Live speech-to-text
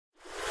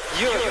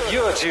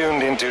You're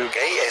tuned into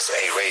Gay SA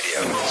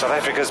Radio, South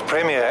Africa's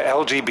premier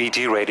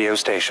LGBT radio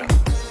station.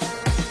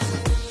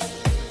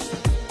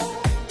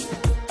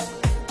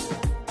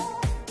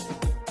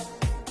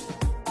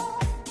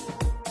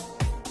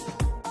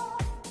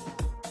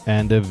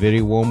 And a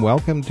very warm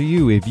welcome to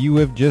you. If you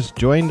have just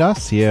joined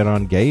us here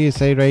on Gay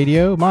SA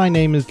Radio, my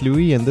name is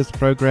Louis and this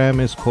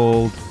program is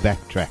called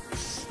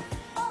Backtracks.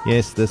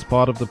 Yes, this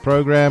part of the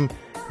program,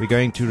 we're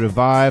going to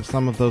revive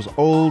some of those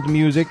old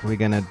music. We're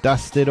going to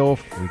dust it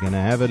off. We're going to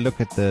have a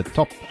look at the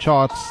top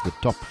charts, the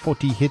top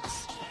 40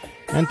 hits.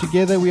 And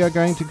together we are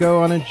going to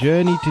go on a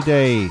journey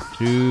today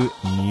through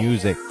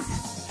music.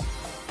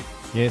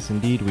 Yes,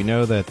 indeed, we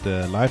know that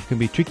life can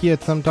be tricky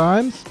at some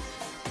times.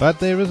 But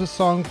there is a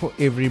song for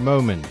every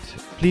moment.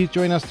 Please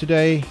join us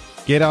today.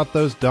 Get out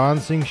those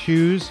dancing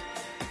shoes.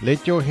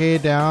 Let your hair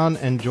down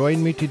and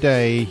join me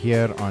today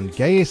here on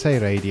Gay SA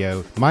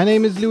Radio. My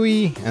name is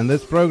Louis and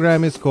this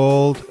program is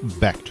called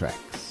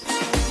Backtracks.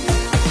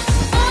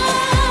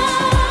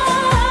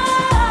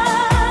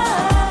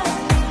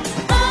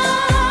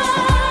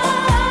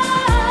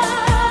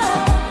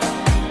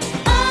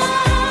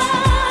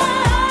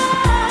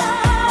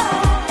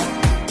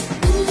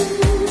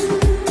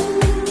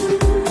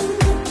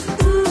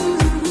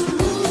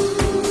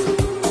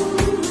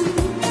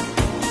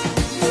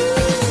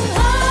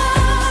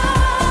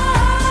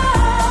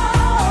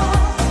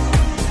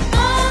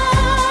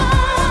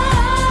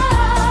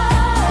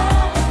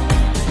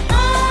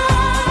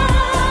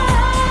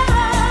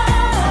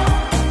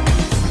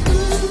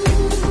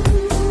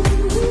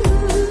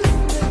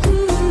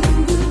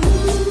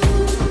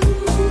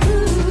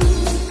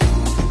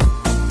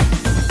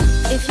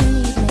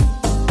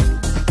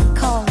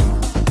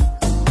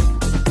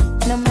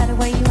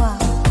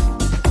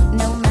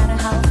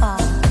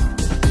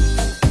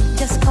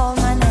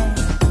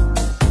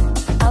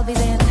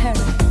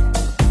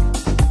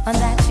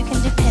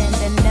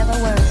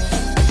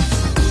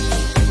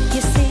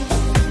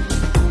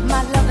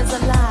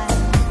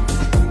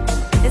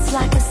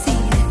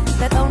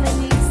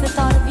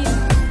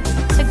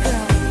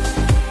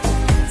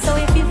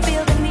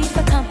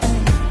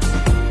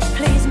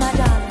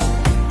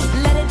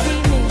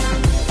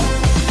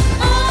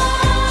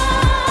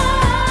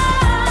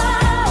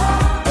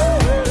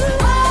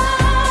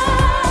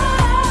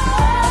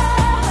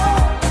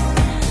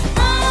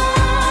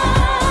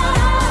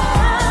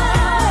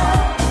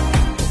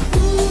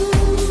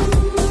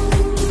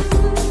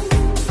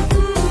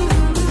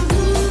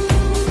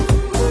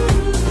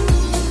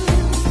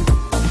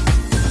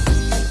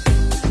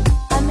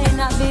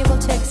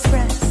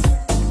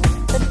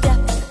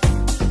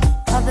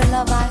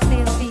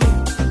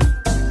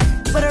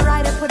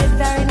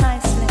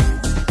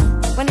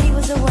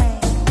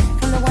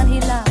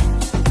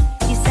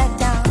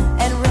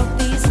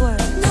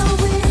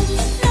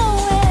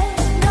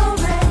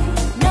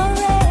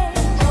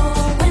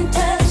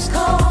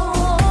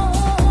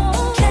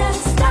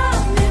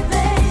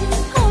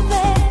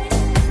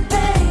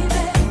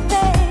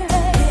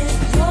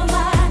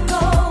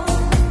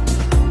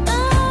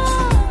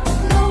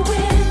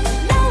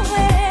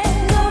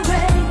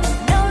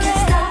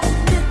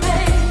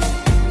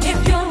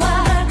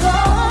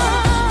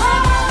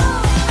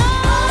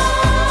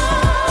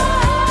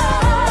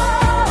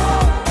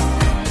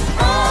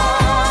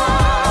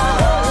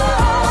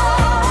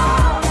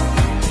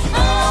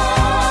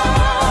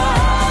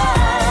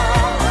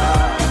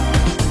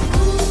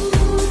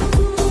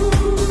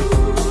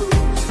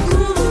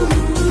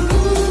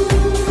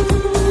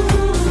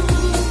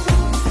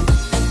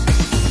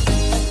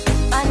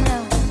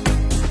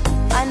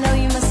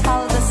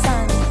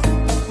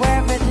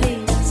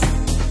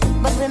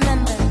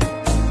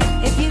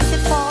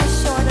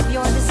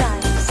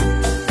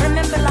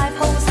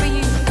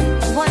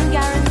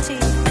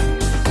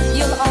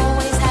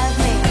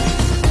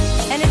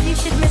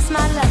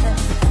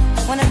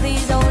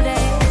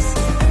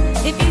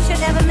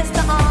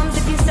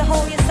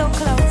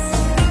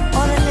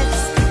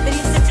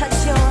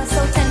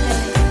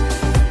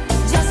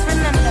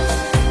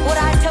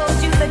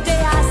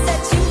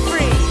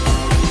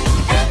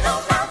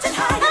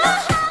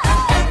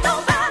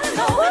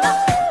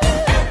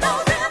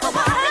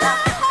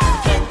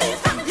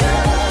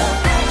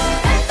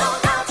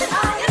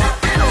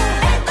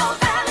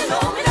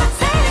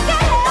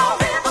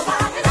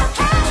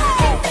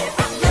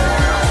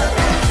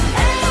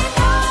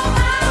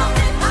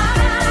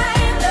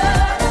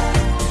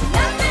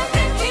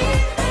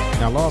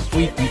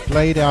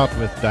 Played out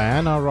with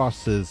Diana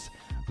Ross's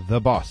The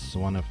Boss,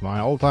 one of my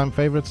all-time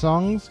favorite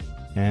songs.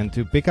 And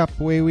to pick up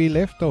where we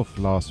left off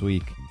last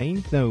week,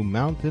 Ain't No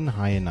Mountain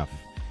High Enough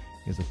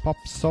is a pop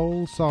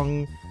soul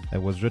song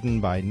that was written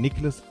by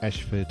Nicholas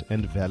Ashford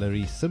and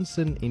Valerie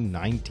Simpson in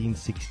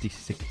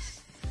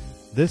 1966.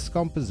 This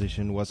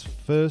composition was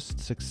first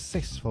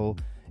successful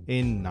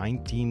in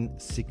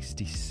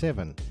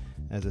 1967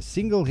 as a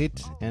single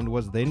hit and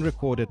was then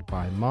recorded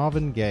by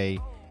Marvin Gaye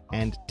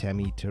and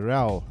Tammy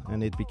Terrell,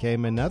 and it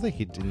became another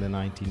hit in the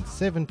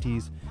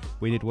 1970s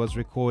when it was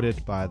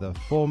recorded by the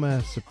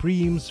former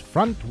Supremes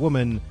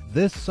frontwoman.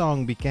 This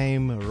song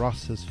became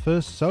Ross's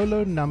first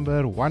solo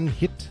number 1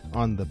 hit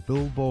on the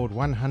Billboard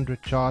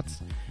 100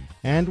 charts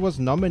and was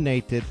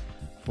nominated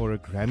for a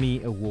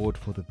Grammy Award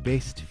for the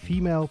Best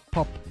Female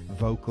Pop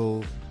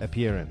Vocal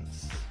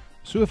Appearance.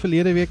 So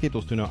verlede week het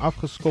ons toe nou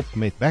afgeskop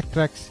met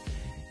Backtracks,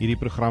 hierdie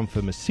program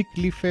vir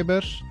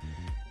musiekliefhebbers.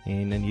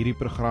 En in hierdie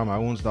program hou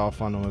ons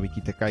daarvan om 'n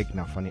bietjie te kyk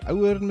na van die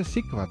ouer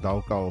musiek wat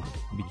dalk al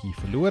 'n bietjie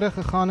verlore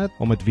gegaan het,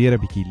 om dit weer 'n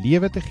bietjie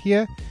lewe te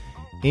gee.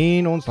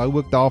 En ons hou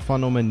ook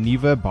daarvan om 'n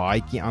nuwe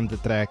baadjie aan te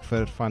trek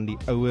vir van die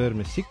ouer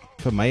musiek.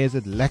 Vir my is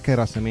dit lekker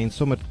as 'n mens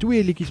sommer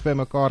 2 liedjies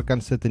bymekaar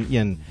kan sit in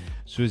een,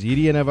 soos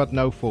hierdie ene wat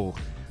nou volg,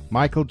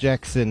 Michael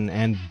Jackson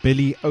en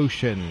Billy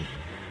Ocean.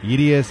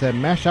 Hierdie is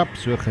 'n mashup,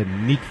 so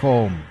geniet vir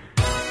hom.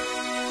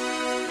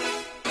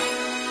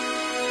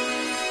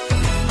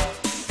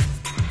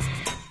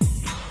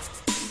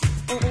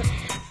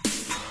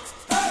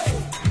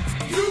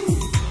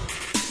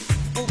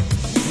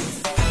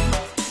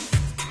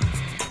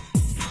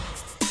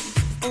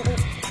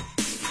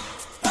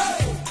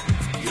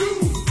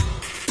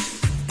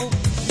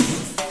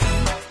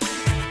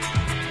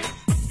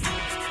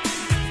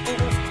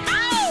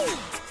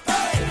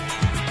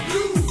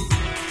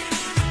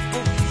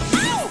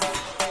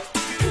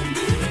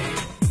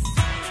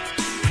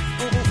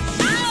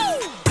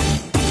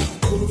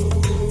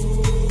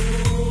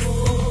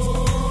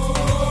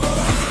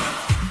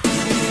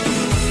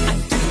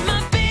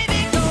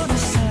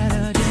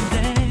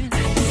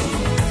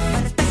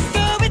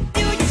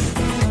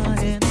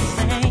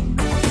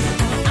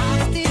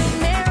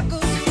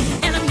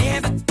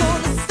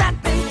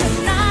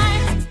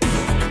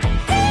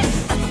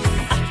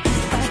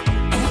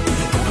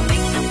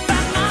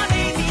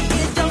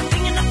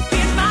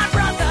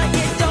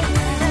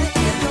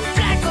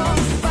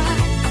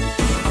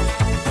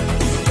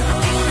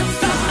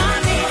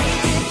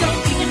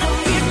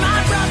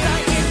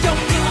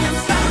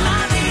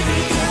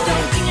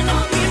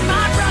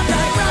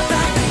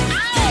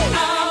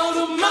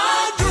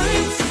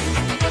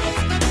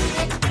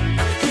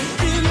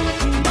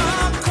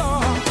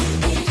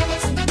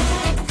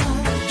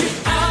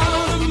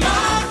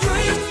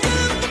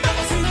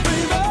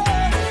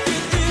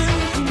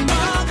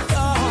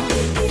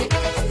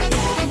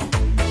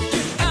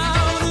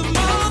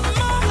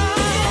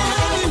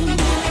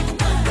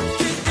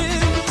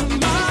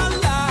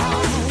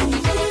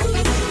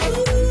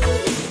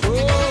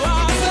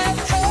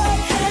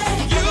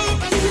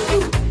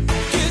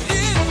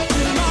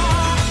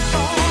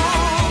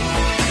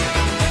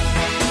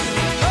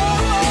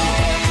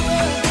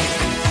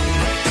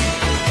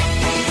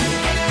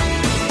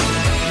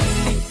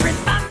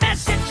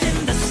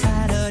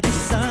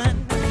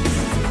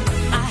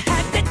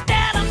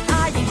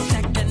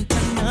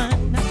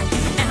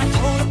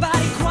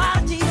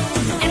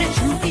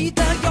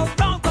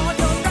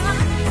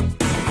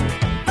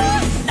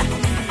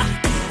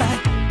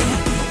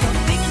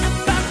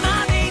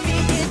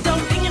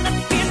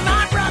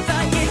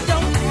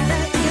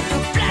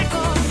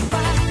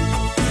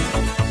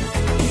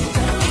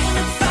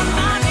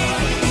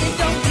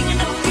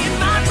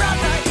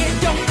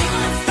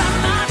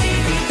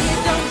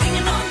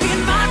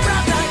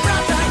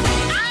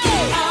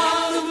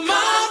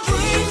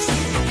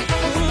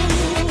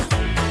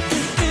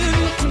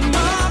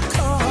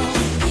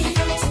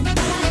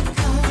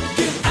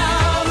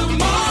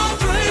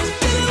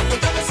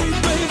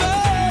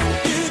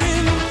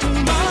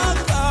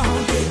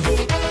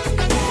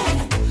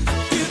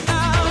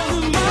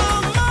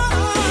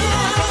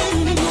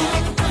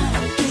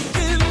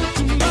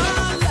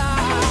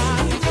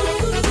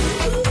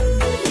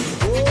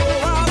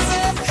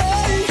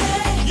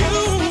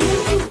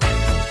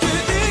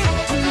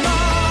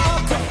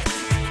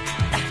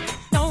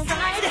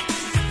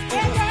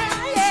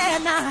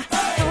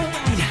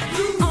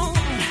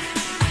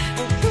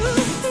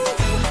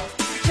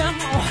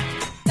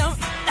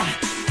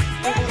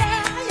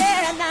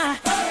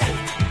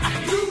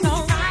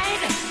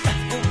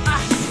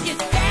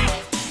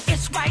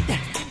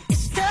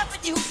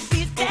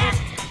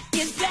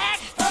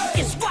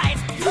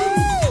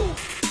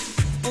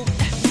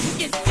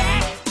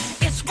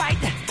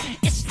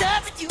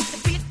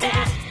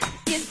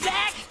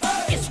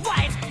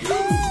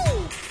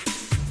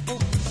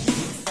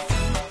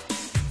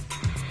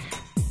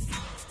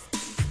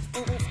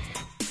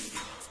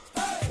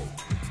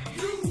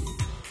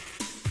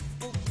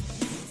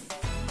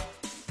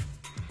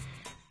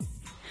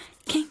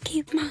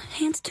 keep my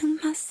hands to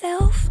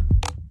myself.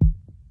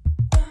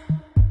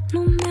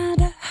 No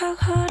matter how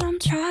hard I'm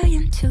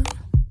trying to,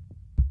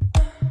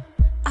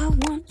 I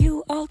want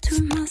you all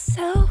to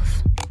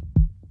myself.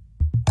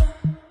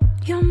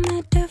 Your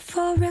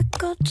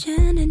metaphorical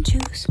gin and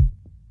juice.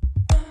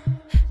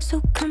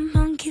 So come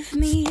on, give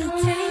me a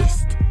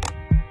taste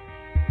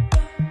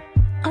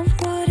of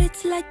what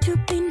it's like to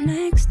be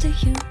next to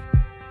you.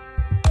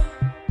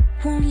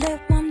 Won't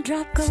let one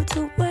drop go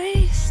to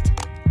waste.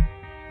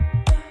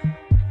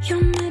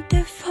 your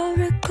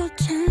metaphorical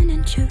gin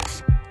and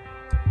juice.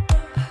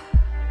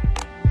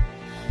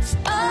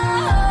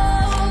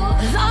 Oh,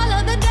 all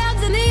of the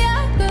downs and the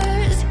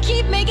uppers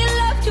keep making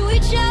love to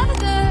each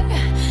other,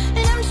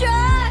 and I'm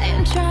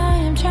trying.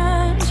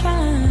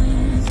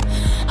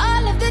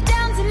 All of the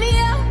downs and the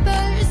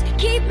uppers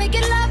keep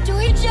making love to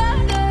each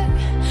other,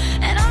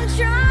 and I'm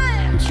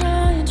trying,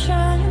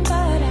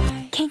 but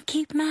I can't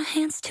keep my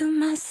hands to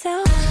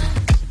myself.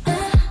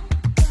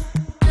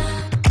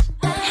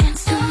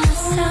 Hands to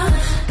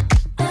myself.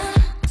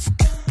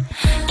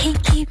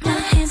 Can't keep my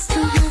hands to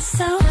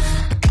myself.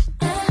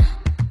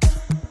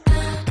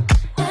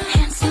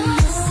 Hands to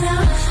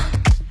myself.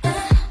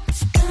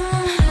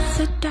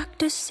 The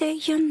doctors say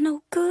you're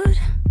no good,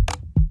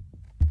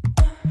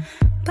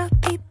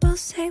 but people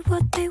say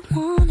what they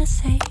wanna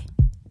say,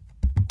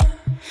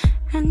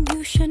 and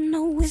you should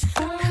know if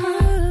I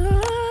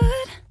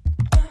could,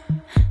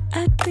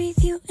 I'd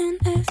breathe you in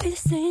every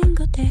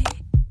single day.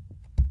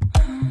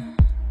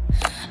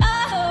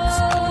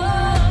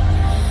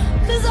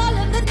 Cause all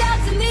of the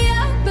downs and the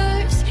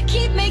uppers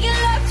keep making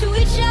love to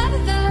each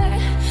other,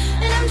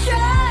 and I'm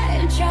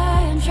trying.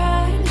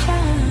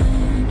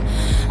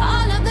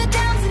 All of the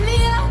downs and the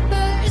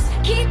uppers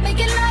keep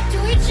making love to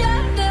each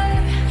other,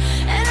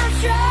 and I'm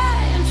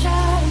trying,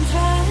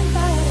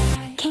 but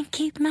I can't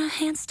keep my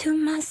hands to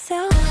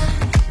myself.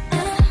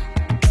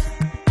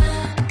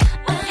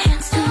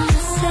 Hands to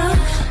myself.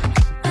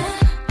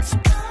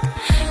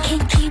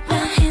 Can't keep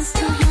my hands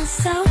to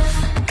myself.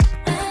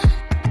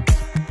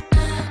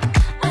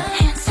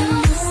 Hands to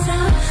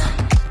myself.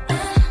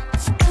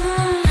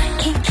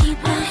 Can't keep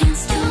my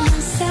hands to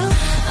myself.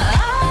 I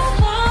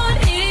want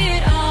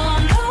it all,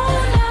 no,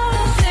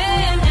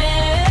 nothing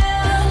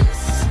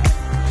else.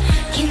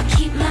 Can't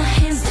keep my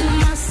hands to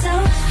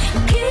myself.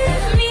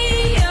 Give me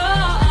your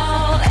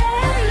all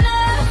and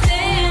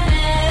nothing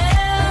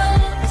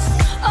else.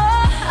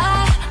 Oh,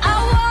 I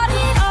want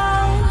it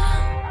all.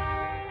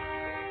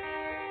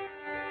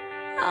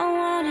 I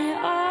want it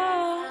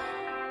all.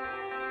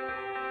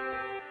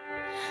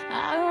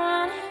 I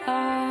want it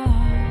all.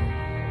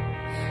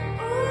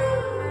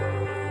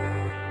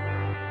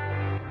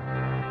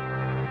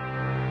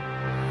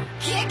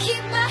 Can't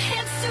keep my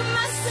hands to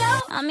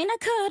myself. I mean, I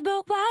could,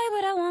 but why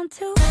would I want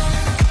to?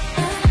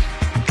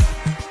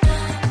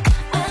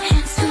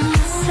 Hands to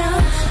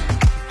myself.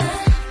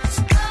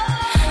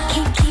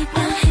 Can't keep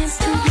my hands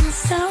to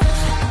myself.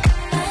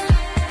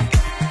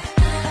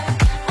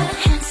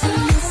 Hands to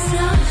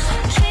myself.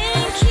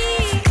 Can't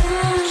keep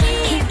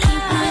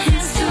my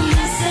hands to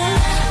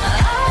myself.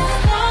 I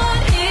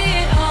want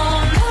it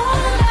all, no,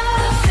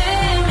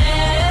 nothing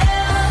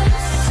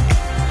else.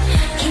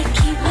 Can't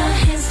keep my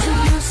hands to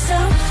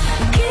myself.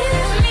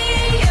 Give me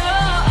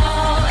your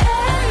all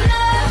and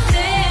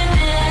nothing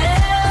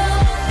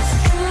else.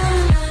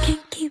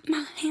 Can't keep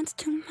my hands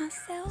to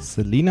myself.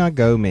 Selena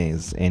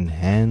Gomez and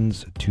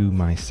Hands to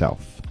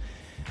Myself.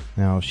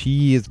 Now,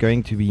 she is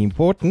going to be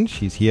important.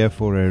 She's here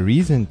for a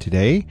reason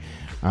today.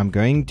 I'm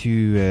going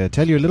to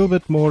tell you a little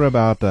bit more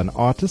about an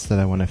artist that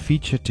I want to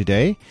feature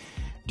today.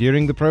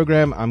 During the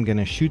program, I'm going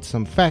to shoot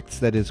some facts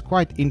that is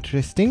quite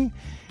interesting.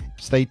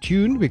 Stay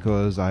tuned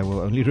because I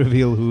will only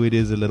reveal who it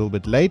is a little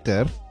bit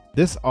later.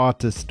 This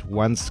artist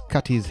once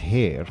cut his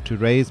hair to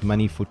raise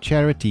money for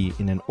charity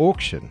in an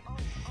auction.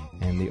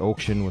 And the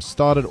auction was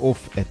started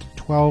off at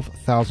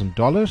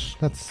 $12,000.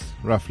 That's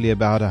roughly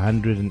about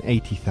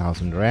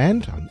 180,000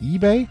 Rand on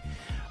eBay.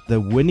 The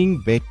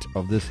winning bet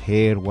of this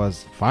hair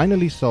was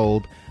finally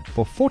sold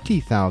for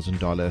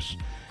 $40,000.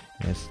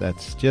 Yes,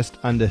 that's just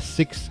under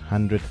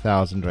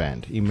 600,000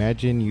 Rand.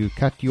 Imagine you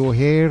cut your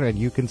hair and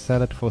you can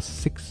sell it for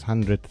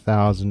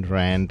 600,000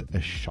 Rand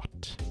a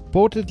shot.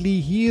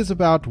 Reportedly, he is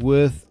about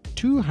worth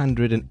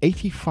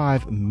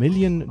 $285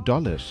 million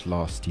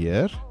last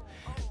year.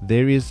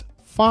 There is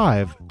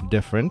five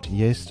different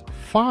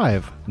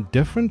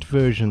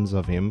versions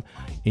of him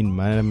in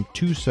Madame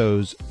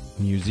Tussauds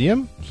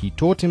museum. He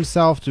taught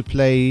himself to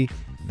play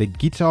the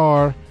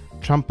guitar,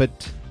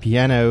 trumpet,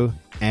 piano,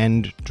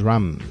 and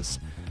drums.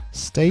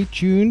 Stay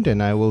tuned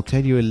and I will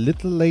tell you a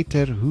little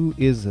later who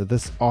is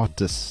this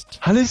artist.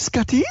 Hello,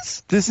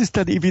 Scotties. This is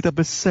Danny Evita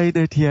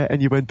Besaided here,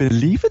 and you won't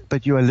believe it,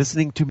 but you are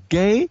listening to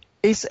Gay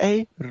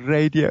SA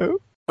Radio.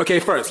 Okay,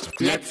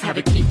 first, let's have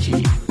a kiki.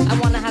 I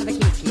want to have a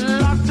kiki.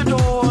 lock the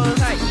doors.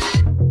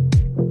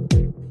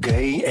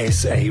 Gay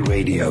SA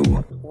Radio.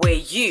 Where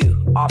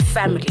you are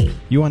family.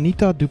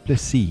 Juanita Du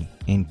Plessis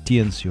en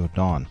Teens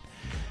Jordaan.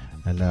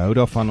 Hulle hou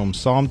daarvan om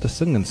saam te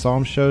sing en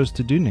saam shows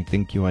te doen. Ek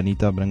dink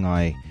Juanita bring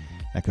hy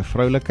lekker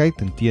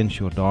vroulikheid en Teens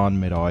Jordaan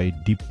met daai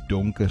diep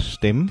donker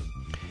stem.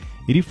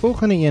 Hierdie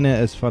volgende ene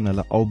is van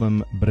hulle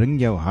album Bring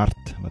Jou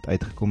Hart wat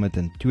uitgekom het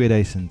in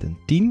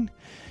 2010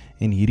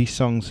 en hierdie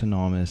song se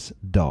naam is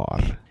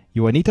Daar.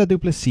 Juanita Du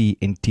Plessis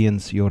en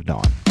Teens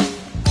Jordaan.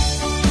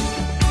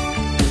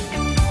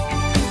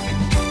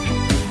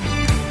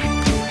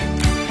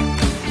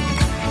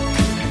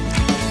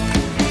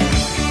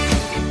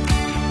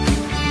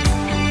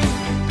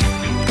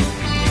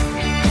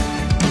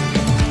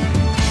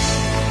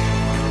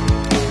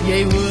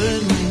 Jy hoor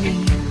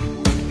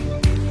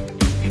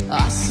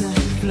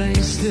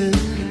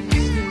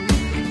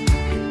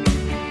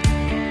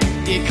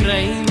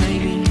kry my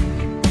nie.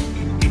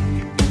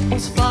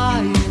 Ons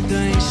baie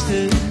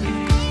duister.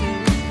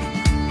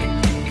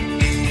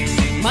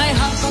 My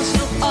hart was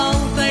nog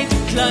altyd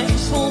klein,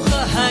 vol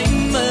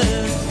geheime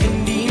in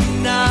die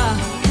nag.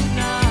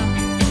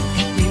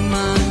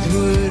 Niemand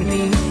hoor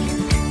nie.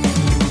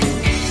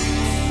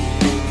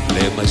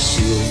 Lê my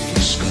siel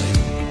verskyn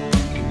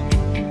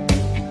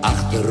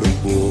agter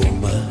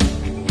bome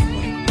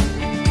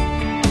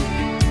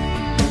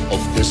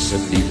of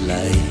tussen die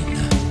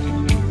lyne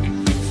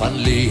van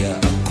leë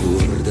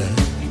akkoorde.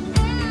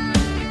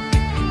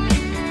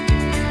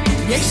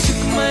 Jy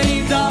soek my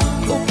daar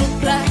op 'n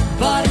plek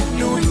waar ek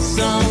nooit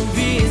sal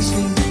wees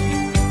nie.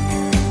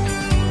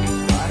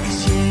 Maar as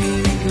jy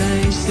net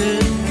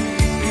luister,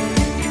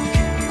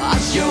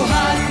 as jou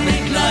hart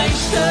net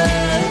luister,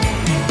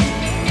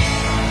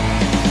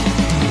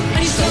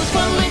 en die sout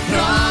van my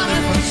trane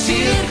van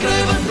seer kry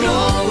wat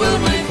rol oor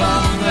my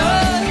wange,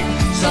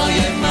 sal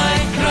jy my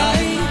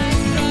kry,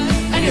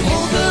 en die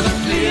holte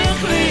wat leeg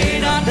lê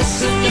daar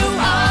tussen jou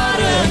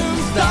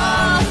arms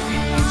daar,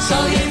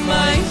 sal jy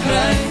my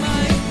kry.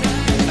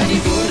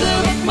 Die woorde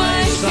wat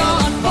my sal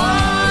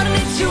aanvaar,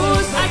 net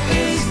soos ek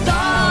is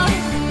daar,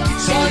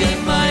 sal jy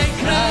my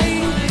kry.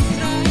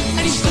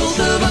 En die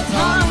stilte wat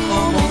hang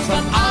om ons,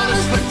 wat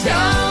alles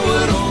vertel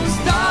oor ons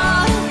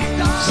daar,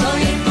 sal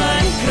jy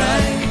my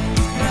kry.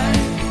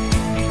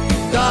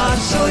 Daar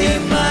sal jy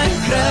my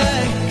kry.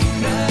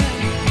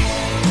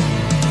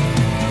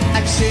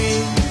 Ek sê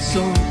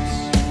soms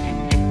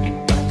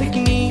wat ek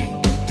nie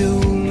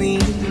bedoel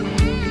nie,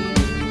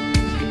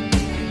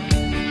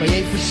 maar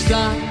jy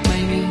verstaan my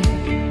nie.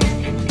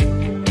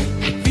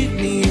 Ek weet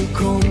nie hoe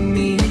kom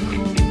nie.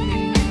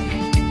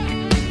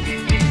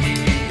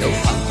 Jou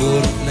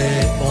antwoord lê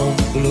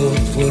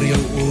ontbloot voor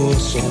jou oor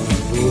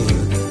sonder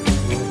woorde.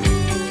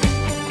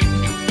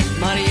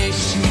 Maar jy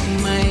soek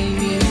my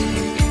nie.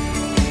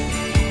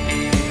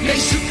 Jy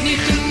soek nie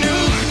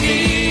genoeg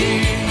nie.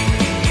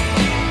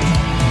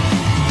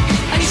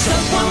 En die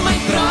sout van my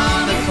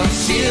trane van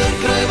seer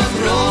kry wat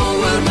rol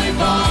oor my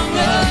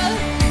wange,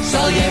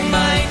 sal jy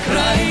my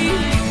kry.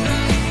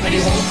 En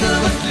die holte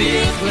wat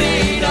leeg lê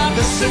daar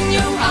tussen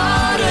jou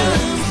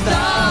arms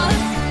daar,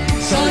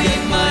 sal jy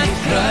my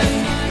kry.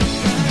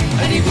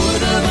 En die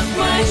woorde wat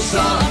my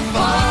sal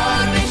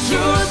aanvaar, net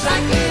soos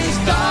ek is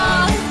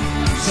daar,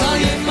 sal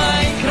jy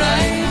my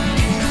kry.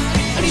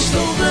 En die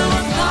stilte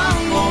wat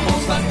hang om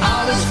ons, wat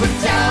alles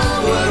vertel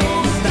oor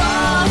ons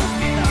daar,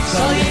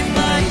 sal jy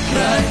my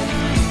kry.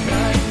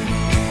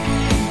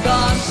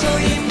 Daar sal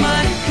jy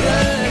my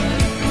kry.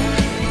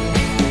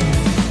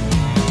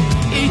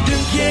 Ek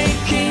dink jy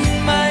ken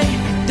my,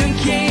 dink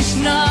jy is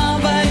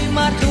naby,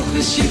 maar toch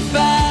is jy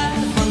ver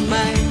van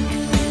my.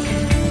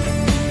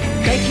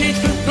 Kyk net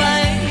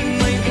verby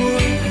my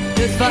oor,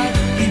 dit wat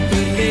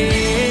dieper lê.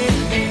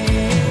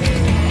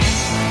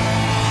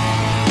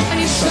 En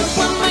die sout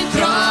van my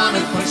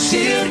trane van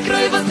seer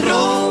kry wat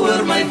rol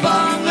oor my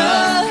wange,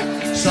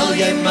 sal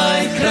jy my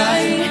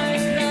kry.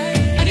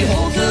 En die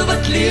holte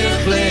wat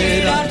leeg lê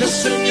daar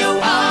tussen jou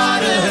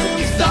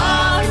arms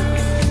daar,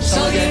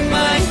 sal jy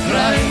my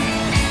kry.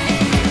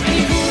 En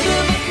die woorde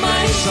wat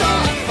my sal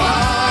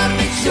aanvaar,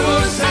 net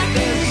soos ek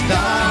is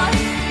daar,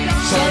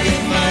 sal jy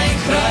my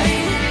kry.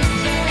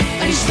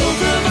 En die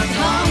stilte wat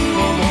hang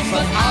om ons,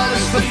 wat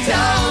alles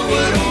vertel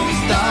oor ons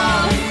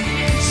daar,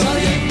 sal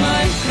jy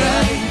my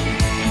kry.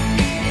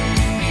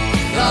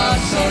 Daar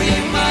sal jy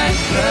my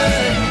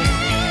kry.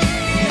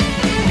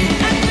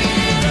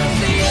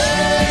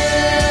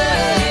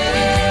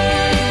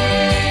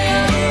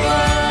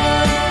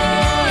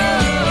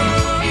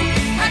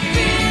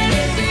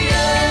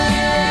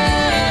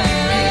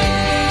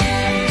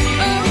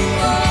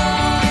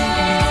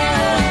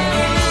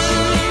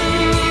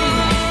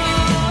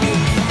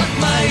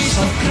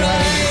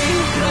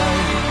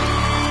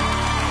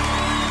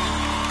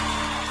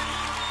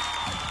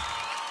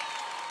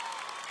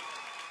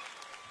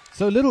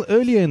 So a little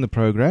earlier in the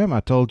program,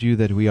 I told you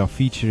that we are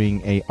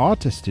featuring an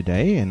artist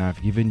today, and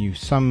I've given you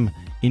some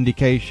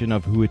indication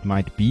of who it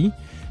might be.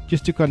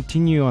 Just to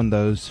continue on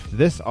those,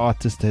 this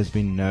artist has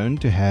been known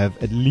to have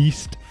at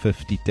least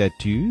 50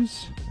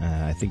 tattoos.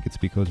 I think it's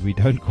because we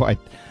don't quite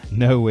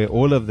know where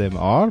all of them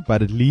are,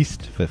 but at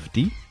least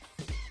 50.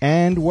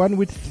 And one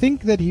would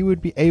think that he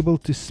would be able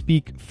to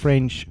speak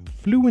French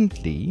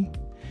fluently,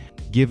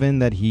 given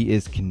that he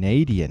is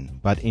Canadian,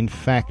 but in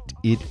fact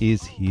it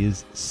is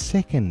his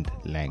second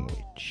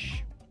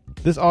language.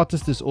 This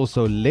artist is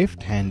also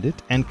left-handed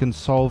and can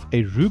solve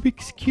a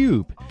Rubik's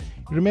Cube.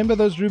 Remember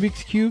those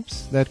Rubik's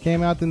Cubes that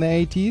came out in the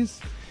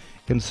 80s?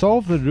 Can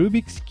solve the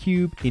Rubik's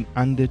Cube in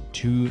under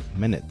 2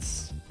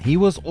 minutes. He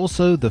was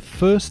also the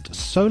first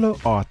solo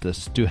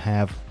artist to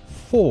have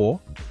 4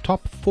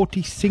 top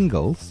 40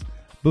 singles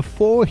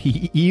before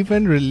he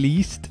even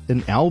released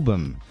an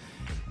album.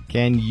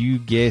 Can you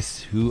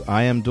guess who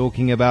I am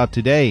talking about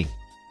today?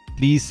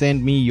 Please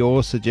send me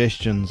your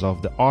suggestions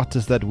of the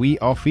artists that we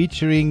are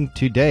featuring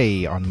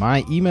today on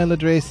my email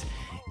address.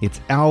 It's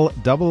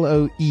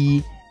LOOES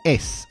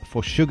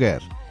for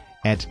sugar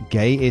at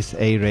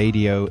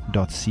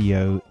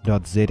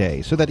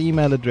gaysaradio.co.za. So that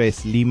email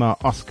address, Lima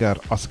Oscar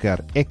Oscar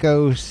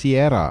Echo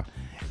Sierra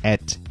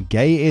at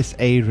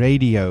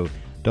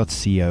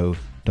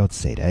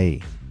gaysaradio.co.za.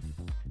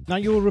 Now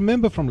you'll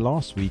remember from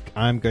last week,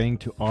 I'm going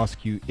to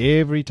ask you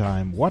every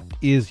time, what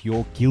is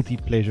your guilty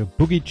pleasure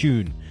boogie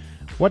tune?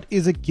 What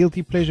is a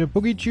guilty pleasure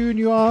boogie tune,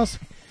 you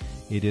ask?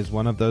 It is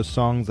one of those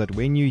songs that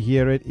when you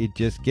hear it, it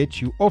just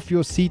gets you off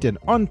your seat and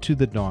onto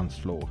the dance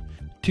floor.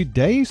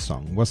 Today's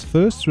song was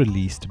first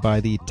released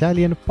by the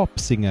Italian pop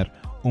singer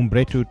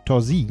Umberto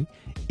Tozzi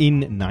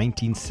in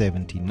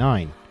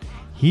 1979.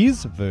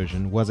 His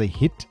version was a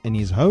hit in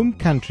his home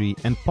country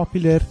and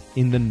popular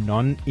in the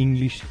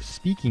non-English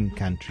speaking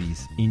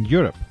countries in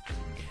Europe.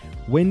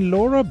 When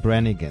Laura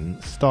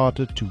Branigan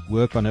started to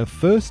work on her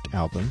first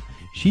album,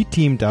 she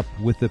teamed up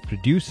with the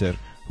producer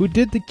who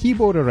did the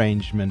keyboard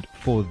arrangement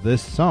for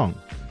this song.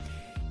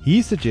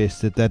 He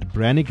suggested that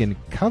Branigan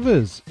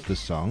covers the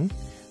song,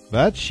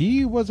 but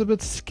she was a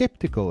bit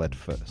skeptical at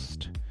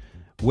first.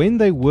 When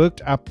they worked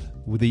up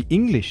with the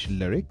English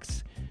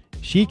lyrics,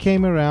 she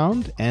came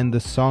around and the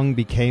song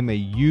became a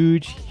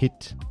huge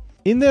hit.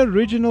 In the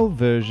original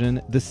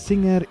version, the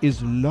singer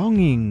is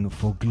longing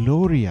for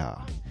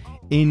Gloria.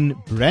 In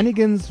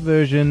Branigan's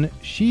version,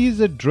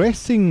 she's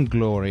addressing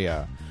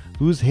Gloria,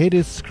 whose head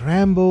is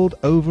scrambled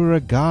over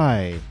a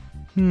guy.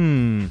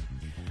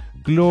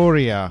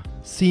 Gloria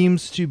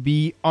seems to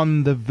be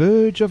on the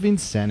verge of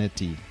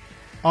insanity.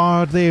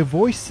 Are there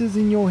voices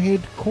in your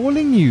head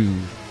calling you,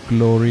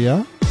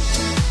 Gloria?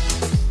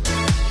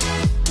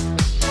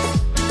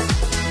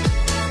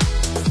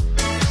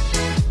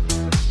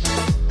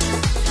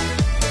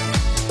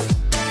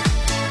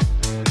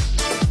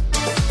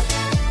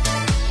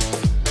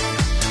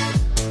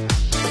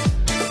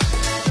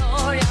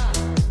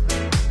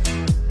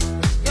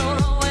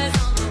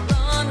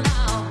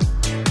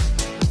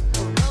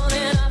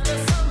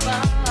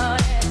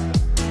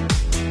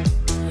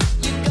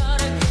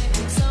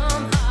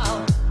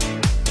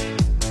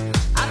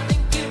 I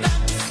think you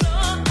got to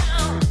slow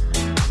down.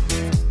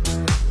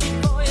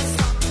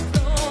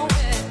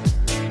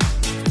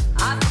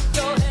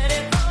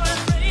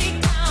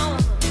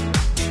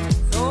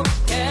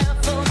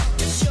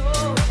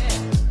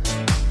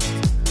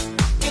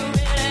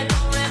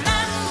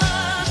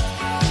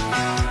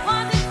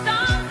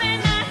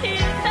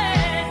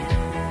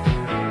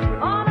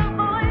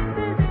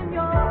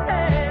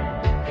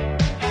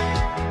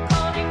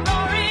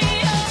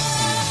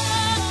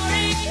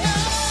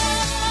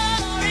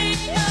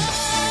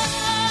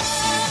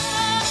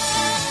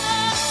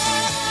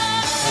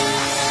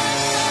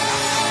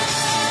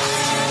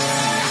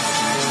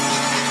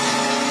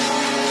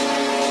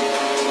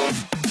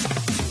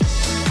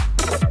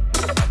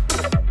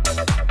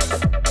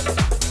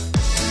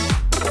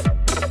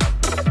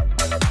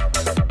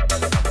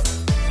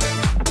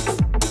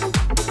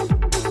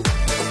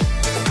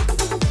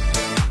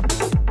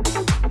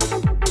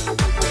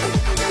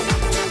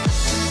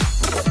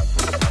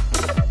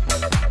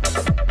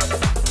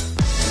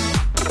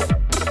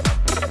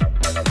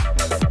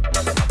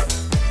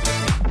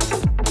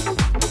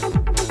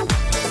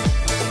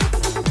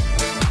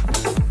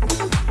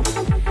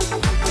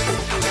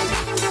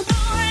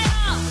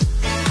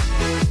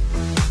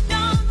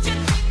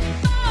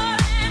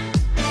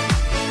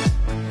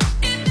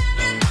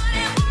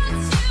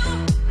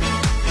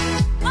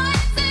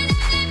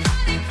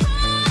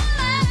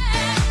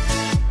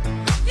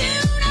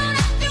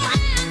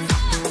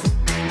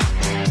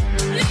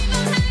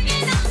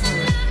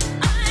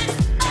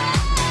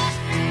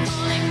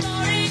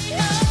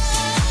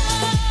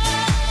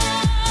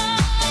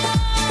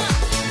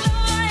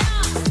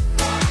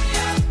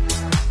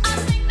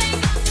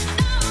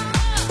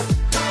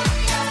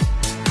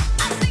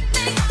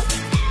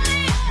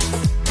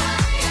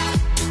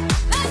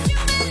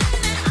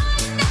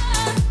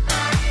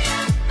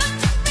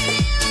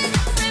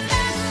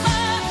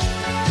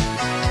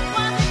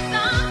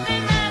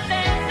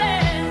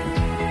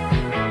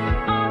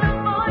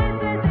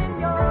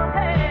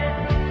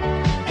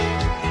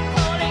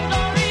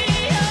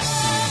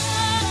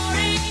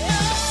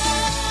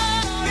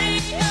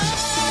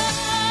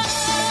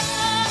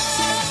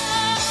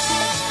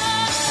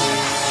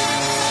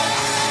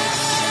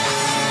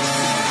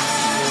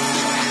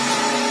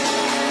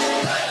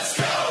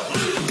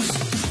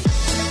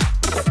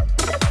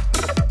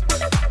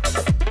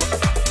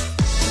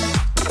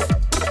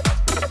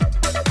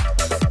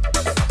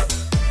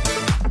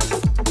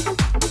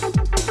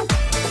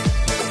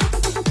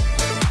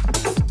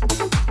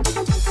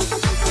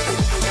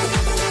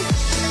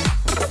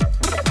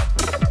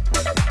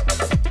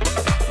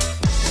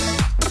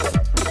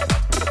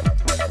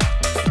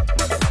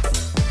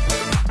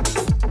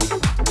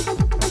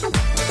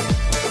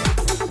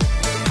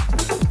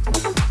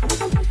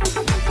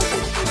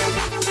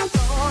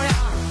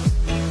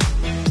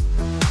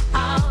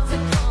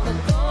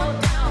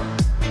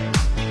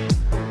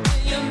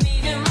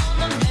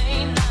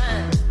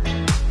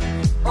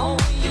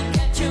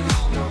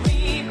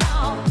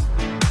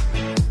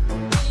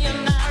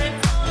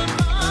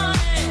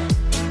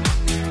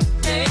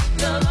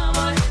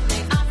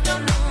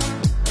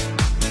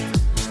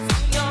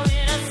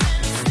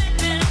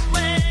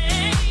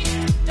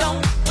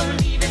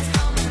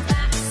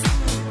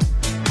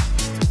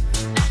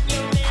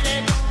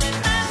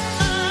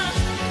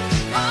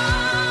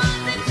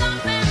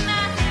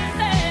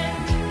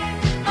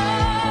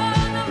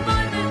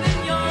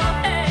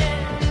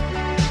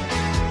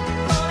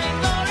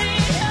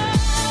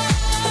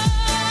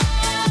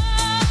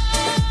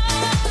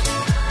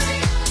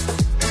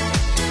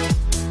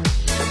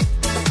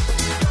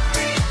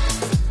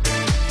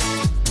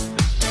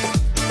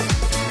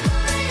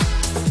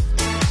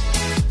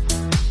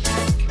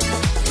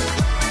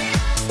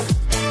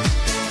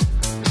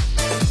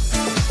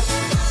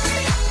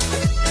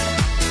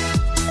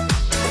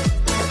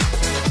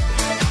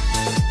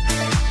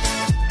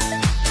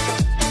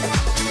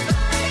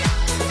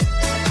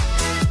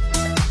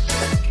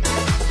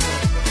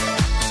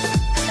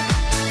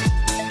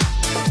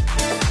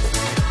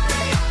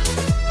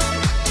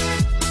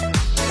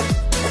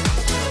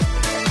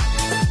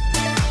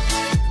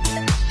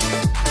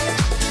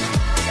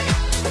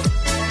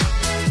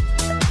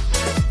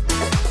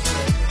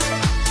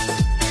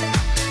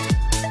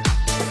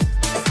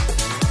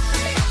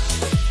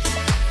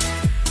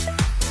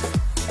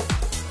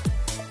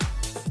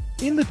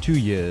 2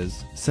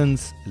 years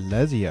since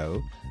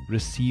Lazio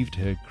received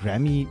her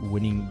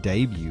Grammy-winning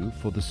debut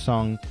for the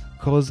song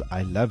 'Cause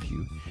I Love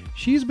You,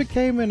 she's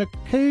become an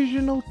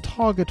occasional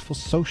target for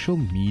social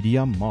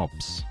media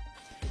mobs.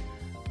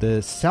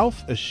 The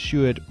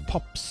self-assured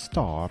pop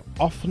star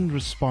often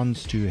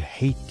responds to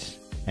hate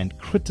and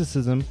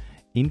criticism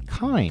in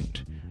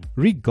kind,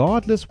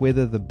 regardless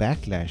whether the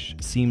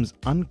backlash seems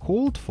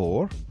uncalled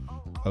for,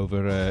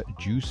 over a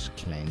juice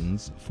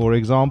cleanse, for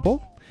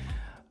example.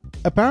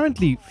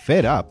 Apparently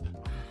fed up,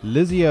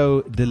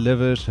 Lizzo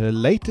delivers her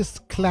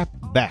latest clap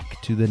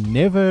back to the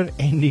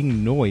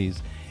never-ending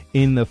noise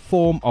in the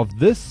form of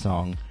this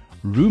song,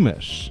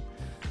 Rumors,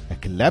 a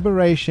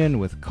collaboration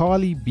with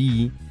Carly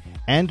B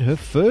and her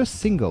first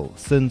single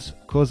since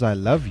 'Cause I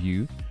Love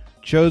You,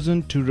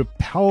 chosen to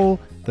repel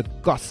the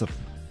gossip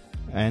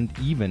and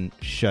even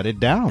shut it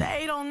down.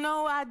 They don't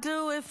know I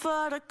do it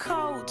for the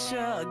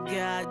culture,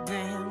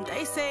 goddamn.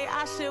 They say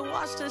I should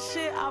watch the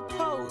shit I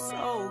post,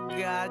 oh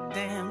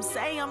goddamn.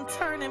 Say I'm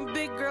turning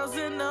big girls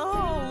into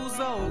hoes,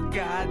 oh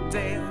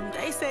goddamn.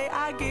 They say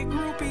I get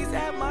groupies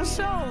at my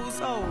shows,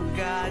 oh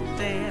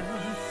goddamn.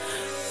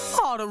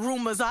 All the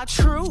rumors are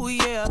true,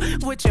 yeah.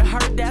 What you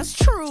heard, that's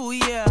true,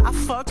 yeah. I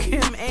fuck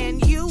him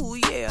and you,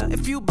 yeah.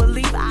 If you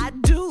believe I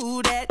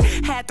do that,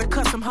 had to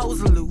cut some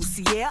hoes loose,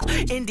 yeah.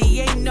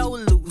 Indy ain't no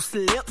loose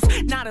lips.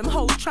 Now them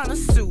hoes tryna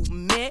sue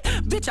me.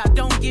 Bitch, I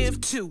don't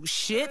give two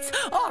shits.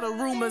 All the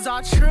rumors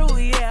are true,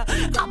 yeah.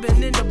 I've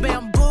been in the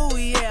bamboo,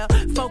 yeah.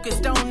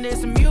 Focused on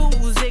this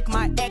music.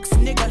 My ex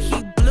nigga,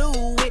 he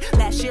blew it.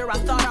 Last year I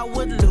thought I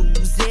would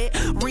lose it.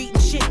 Reading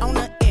shit on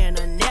the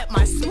internet.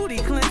 My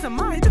smoothie cleanser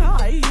might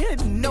die.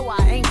 No, I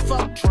ain't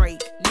fucked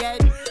Drake yet.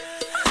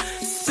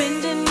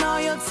 Spending all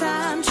your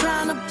time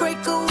trying to break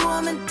a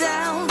woman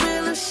down.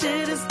 Real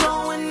shit is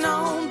going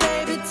on,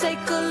 baby.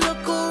 Take a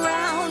look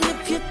around.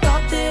 If you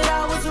thought that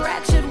I was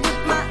ratchet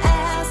with my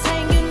ass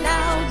hanging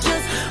out,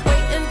 just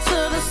wait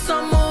until the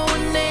summer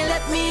when they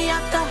let me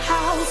out the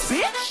house,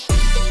 bitch.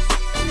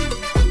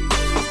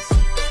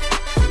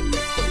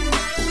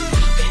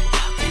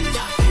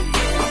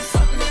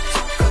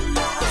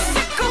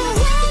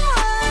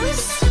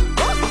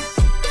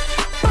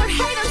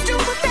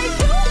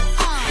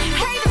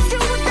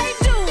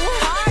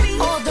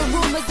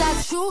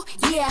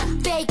 Yeah,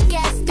 fake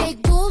ass,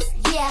 fake boobs,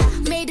 yeah.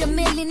 Made $1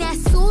 million ass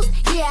suits,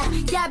 yeah.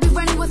 Yeah, I be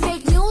running with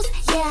fake news,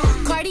 yeah.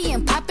 Cardi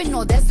and poppin',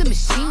 no, that's a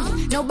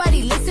machine.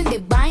 Nobody listen, they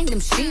buying them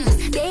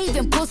streams. They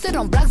even posted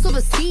on blogs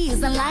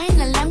overseas. And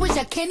lying a language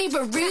I can't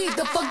even read.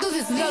 The fuck does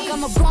this mean? Look,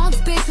 I'm a Bronx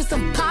bitch with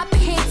some pop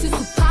hits. Used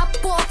to pop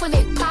off when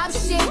they pop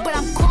shit. But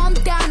I'm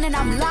calmed down and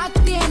I'm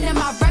locked in. And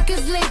my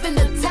records live in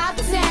the top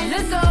 10.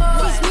 Let's go.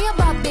 Teach me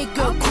about big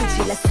girl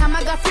coochie. Last time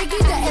I got freaky,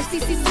 the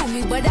FCC sued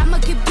me. But I'ma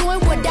keep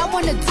doing what I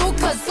wanna do.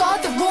 Cause all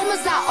the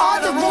rumors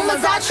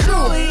are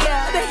true.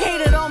 Yeah, they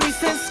hated on me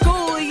since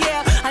school,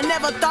 yeah. I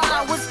never thought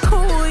I was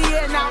cool,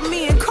 yeah. Now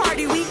me and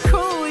Cardi, we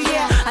cool,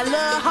 yeah. I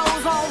love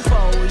hoes on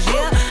pose,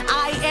 yeah.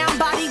 I am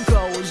body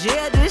goals,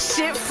 yeah. This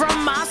shit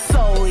from my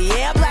soul,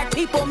 yeah. Black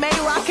people may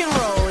rock and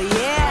roll,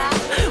 yeah.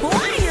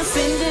 Why you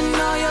spending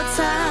all your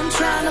time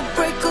trying to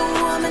break a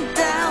woman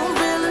down?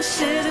 Real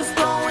shit is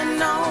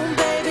going on,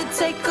 baby.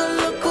 Take a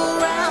look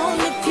around.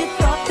 If you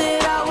thought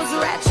that I was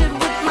ratchet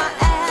with my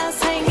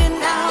ass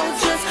hanging out,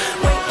 just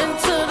wait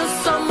until the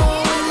summer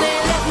when they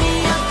let me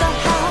out the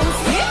house,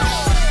 bitch.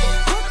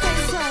 What they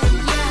say,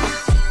 yeah.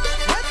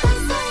 What they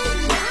say,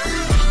 yeah.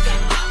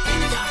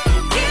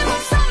 Give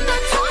them something to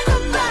talk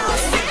about.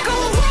 Sick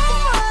of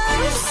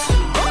rumors.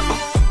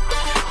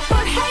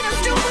 But haters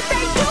do what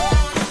they do.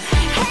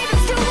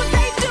 Haters do what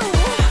they do.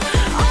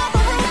 All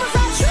the rumors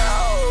are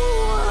true.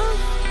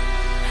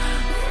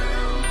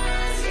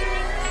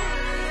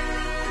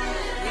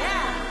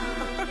 Yeah.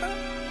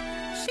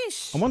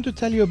 Sheesh. I want to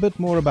tell you a bit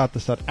more about the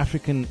South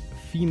African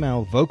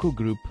female vocal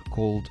group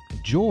called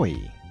Joy,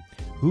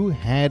 who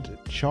had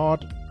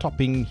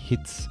chart-topping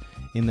hits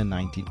in the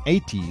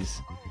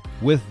 1980s,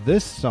 with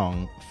this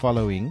song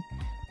following,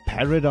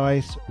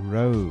 Paradise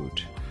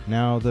Road.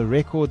 Now, the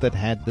record that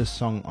had this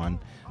song on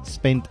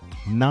spent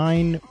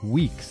 9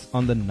 weeks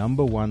on the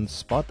 #1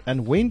 spot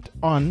and went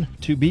on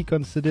to be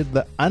considered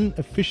the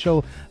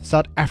unofficial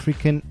South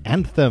African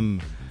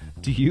anthem.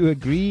 Do you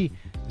agree?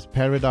 Is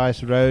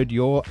Paradise Road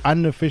your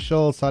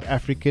unofficial South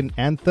African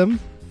anthem?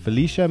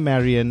 Felicia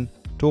Marion,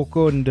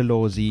 Toko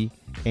Ndlozi,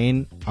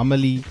 and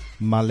Amelie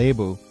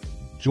Malebo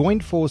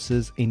joined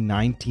forces in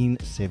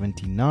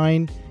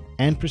 1979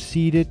 and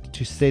proceeded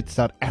to set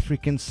South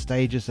African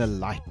stages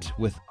alight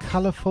with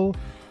colorful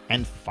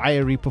and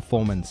fiery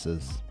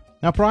performances.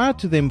 Now, prior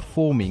to them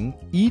forming,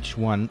 each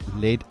one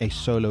led a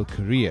solo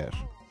career.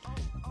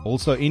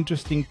 Also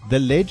interesting, the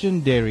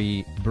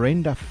legendary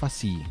Brenda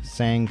Fassie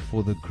sang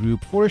for the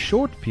group for a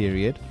short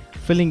period,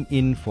 filling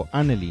in for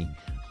Annelie,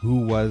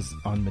 who was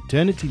on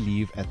maternity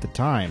leave at the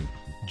time.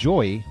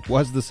 Joy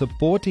was the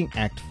supporting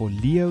act for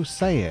Leo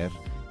Sayer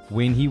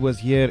when he was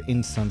here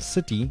in Sun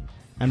City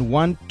and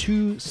won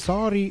 2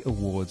 SARI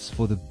awards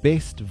for the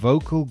Best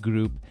Vocal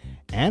Group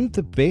and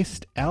the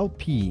Best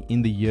LP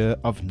in the year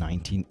of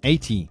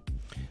 1980.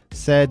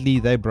 Sadly,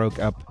 they broke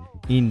up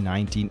in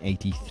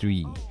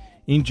 1983.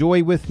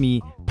 Enjoy with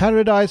me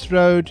Paradise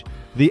Road,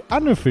 the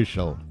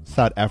unofficial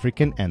South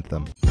African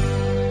anthem.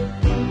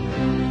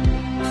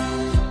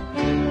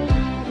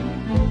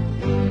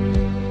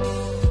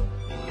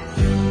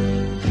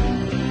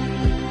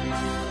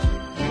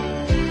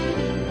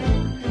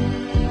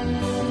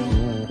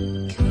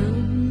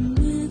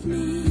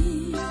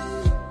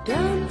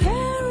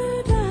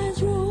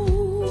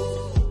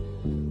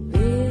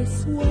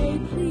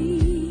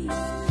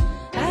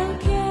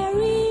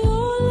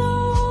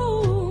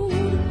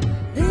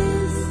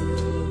 This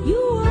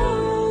you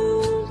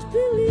won't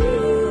believe.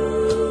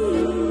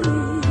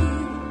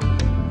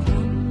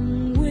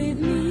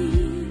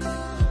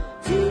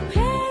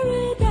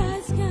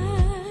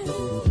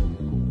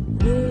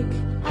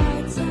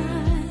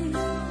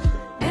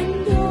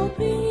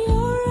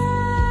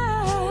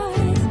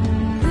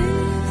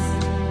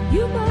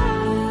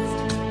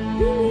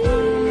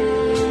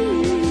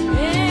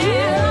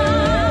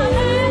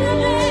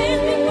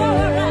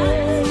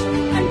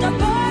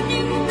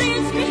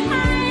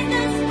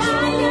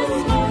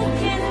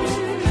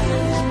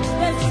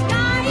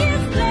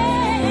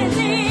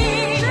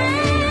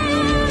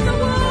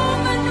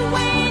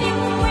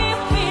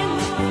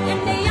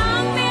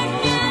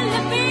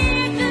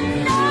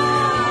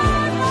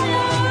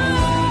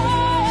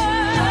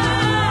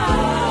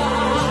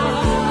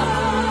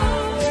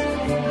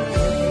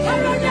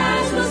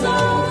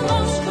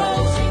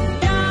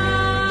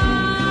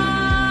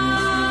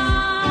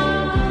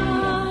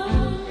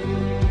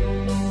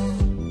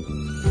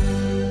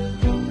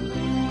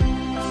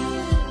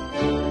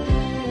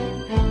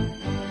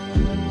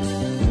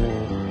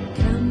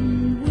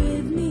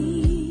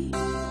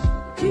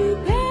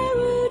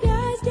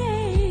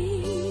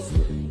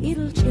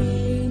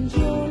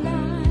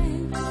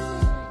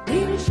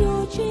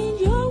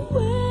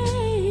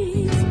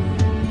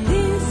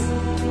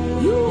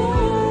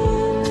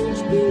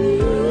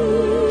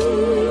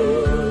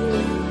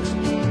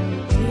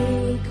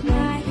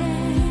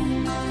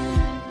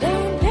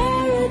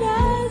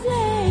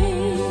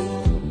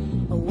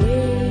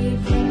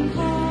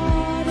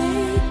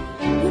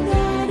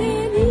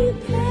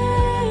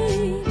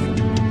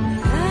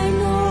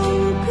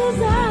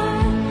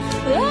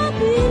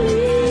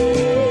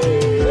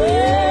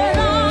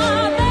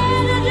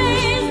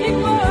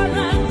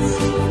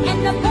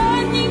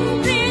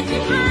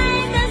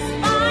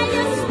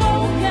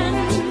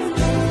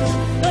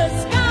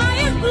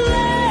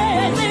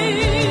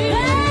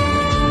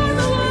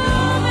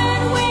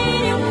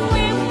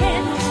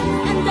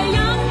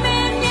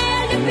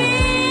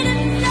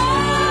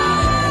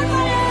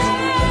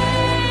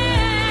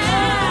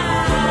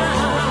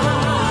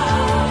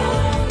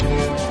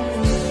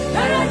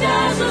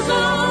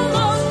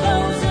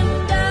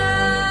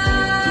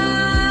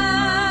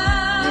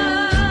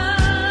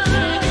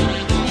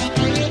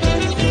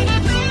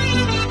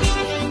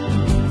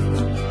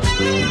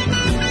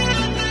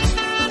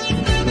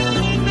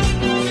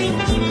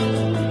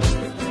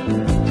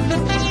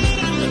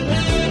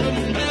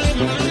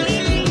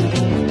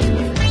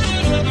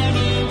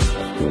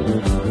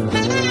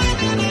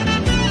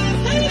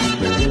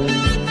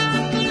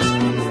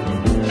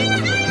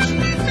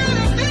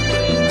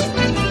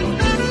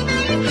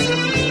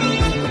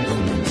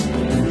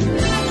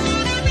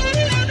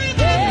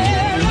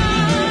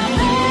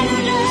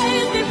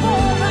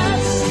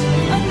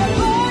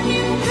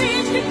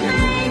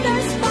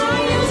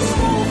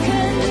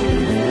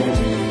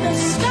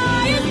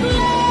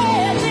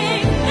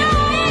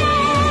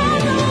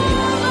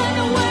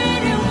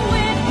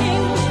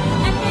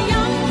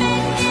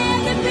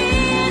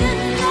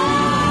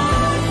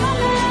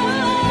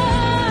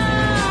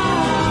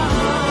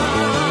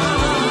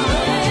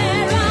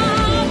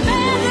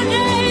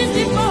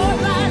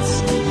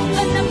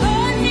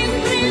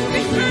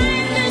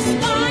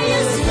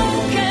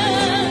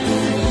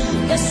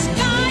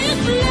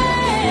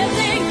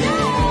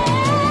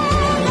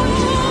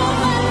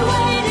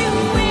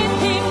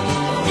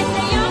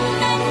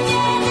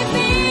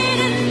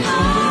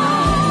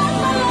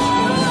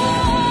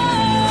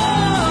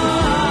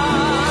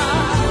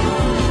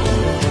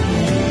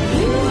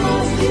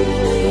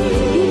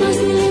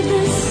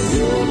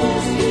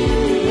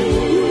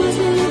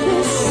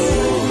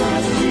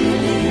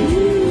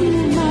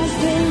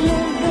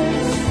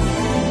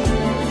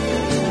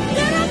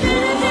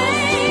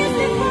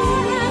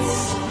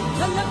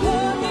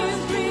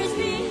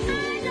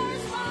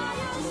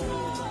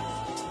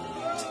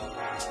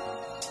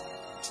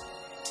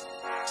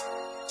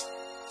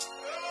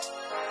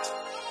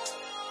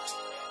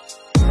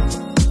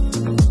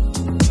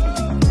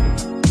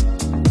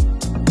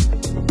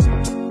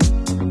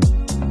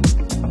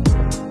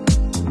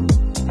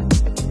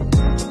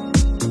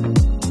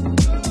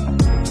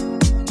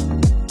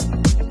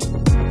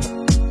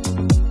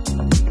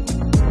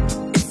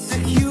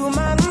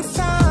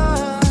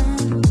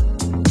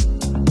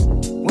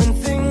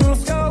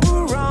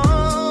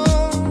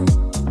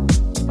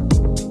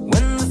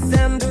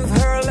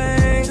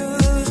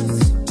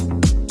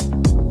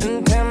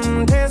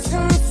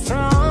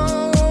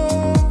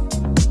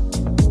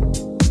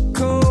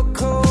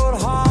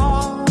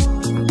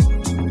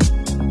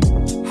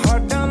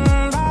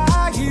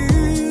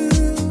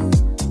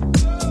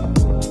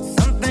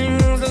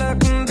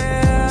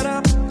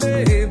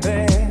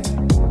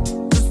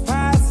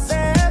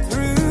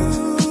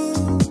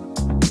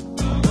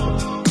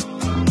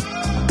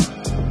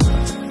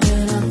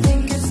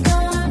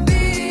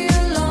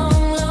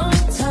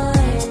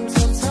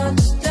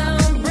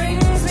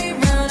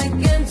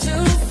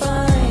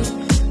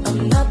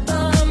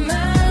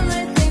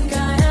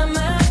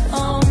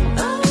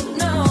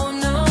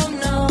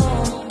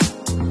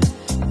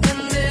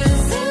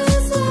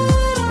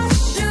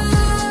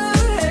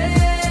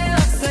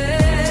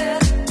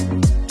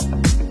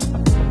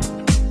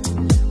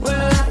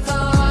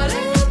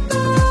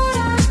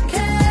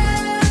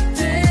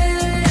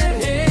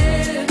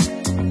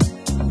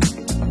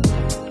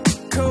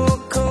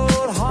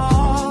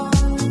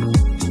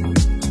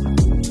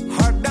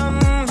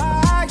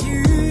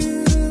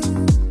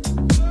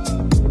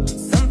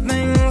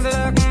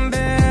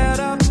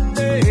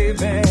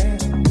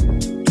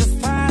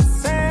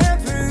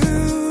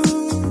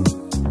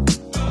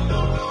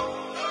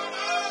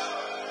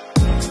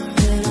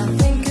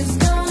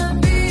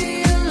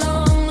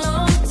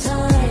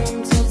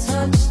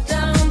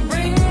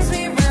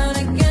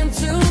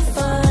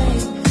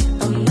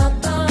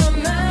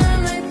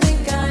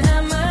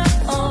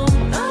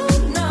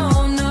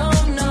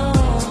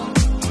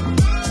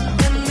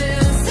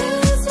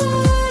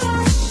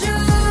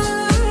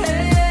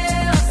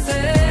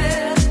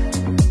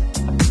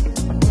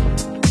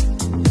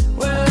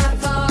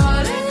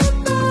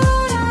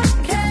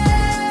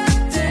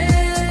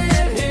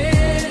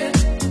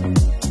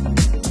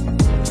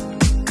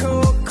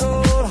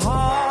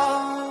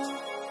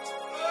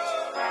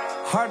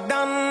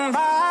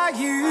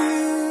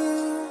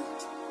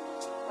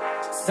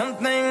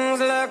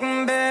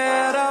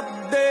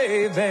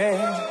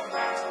 baby,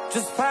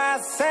 just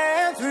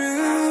passing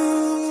through.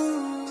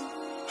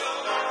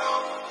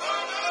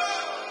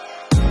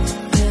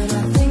 And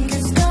I think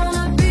it's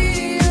gonna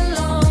be a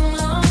long,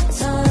 long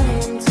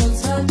time till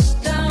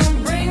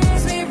touchdown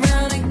brings me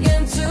round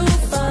again to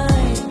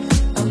find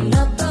I'm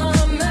not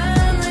the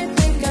man they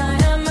think I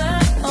am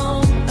at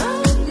home.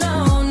 Oh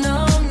no,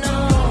 no, no.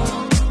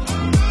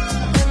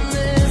 And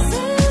this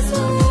is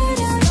what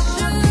I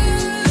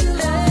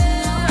should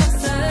have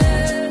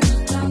said.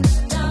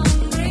 Touchdown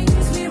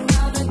brings me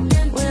round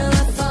again. Well, I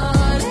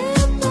thought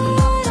it,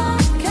 but I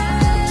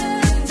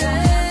kept it. No,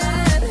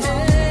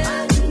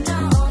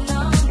 no,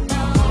 no.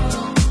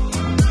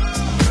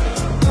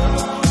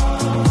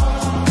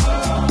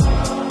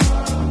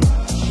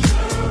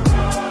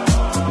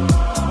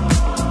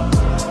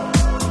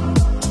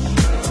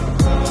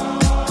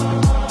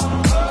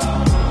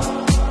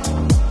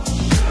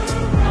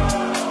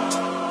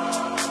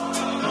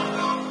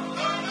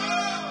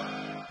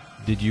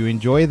 Did you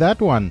enjoy that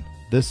one?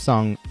 This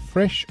song,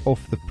 fresh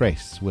off the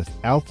press, with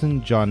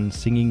Elton John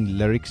singing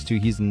lyrics to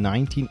his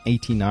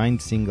 1989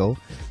 single,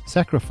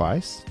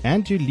 Sacrifice,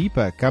 and Dua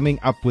Lipa coming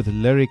up with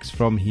lyrics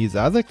from his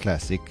other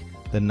classic,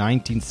 the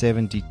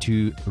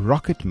 1972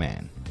 Rocket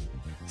Man.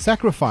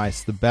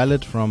 Sacrifice, the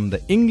ballad from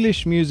the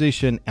English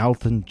musician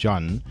Elton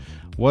John,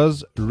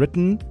 was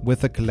written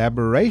with a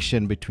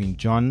collaboration between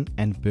John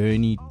and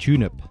Bernie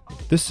Tunip.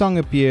 This song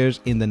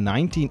appears in the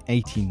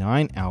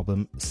 1989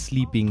 album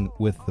Sleeping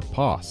with the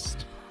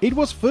Past. It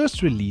was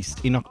first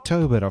released in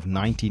October of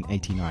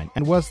 1989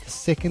 and was the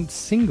second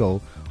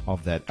single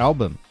of that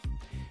album.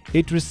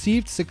 It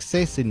received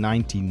success in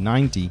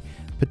 1990,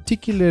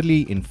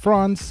 particularly in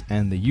France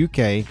and the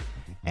UK,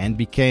 and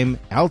became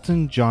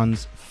Elton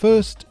John's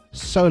first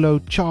solo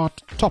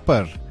chart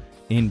topper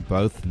in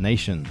both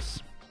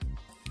nations.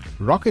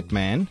 Rocket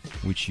Man,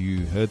 which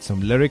you heard some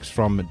lyrics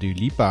from Dua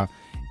Lipa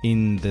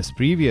in this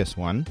previous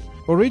one,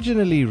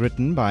 originally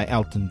written by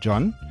Elton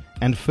John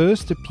and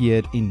first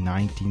appeared in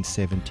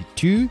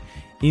 1972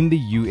 in the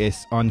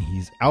US on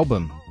his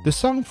album. The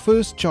song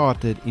first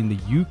charted in the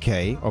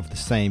UK of the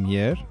same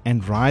year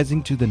and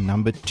rising to the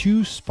number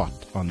 2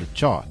 spot on the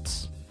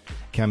charts,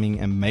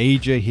 becoming a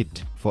major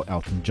hit for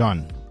Elton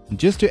John.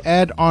 Just to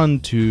add on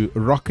to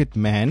Rocket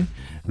Man,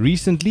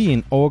 recently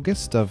in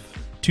August of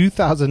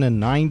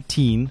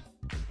 2019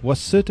 was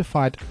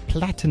certified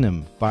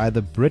platinum by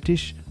the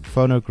British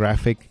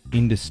phonographic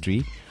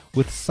industry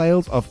with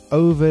sales of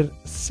over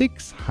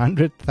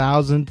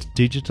 600,000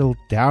 digital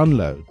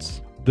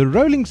downloads. The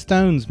Rolling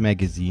Stones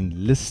magazine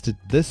listed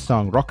this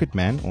song Rocket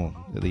Man, or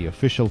the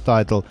official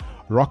title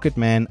Rocket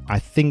Man, I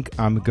Think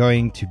I'm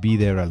Going to Be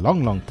There a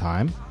Long, Long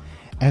Time,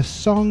 as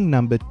song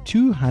number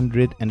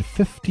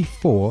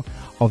 254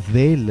 of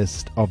their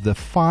list of the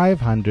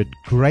 500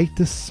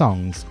 greatest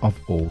songs of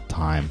all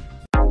time.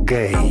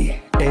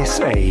 Gay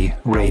SA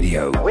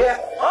Radio, We're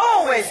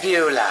always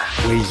Beulah.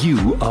 where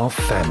you are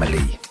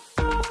family.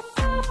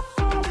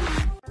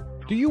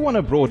 Do you want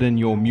to broaden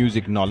your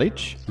music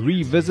knowledge,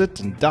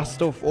 revisit and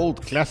dust off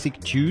old classic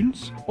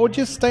tunes, or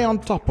just stay on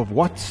top of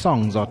what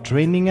songs are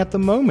trending at the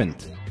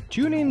moment?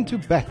 Tune in to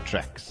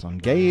Backtracks on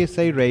Gay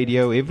SA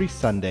Radio every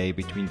Sunday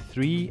between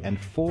 3 and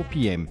 4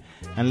 p.m.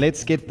 and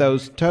let's get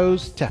those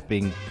toes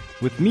tapping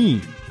with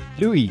me,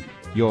 Louis,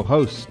 your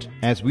host,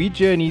 as we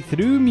journey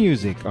through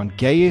music on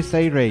Gay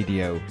SA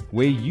Radio,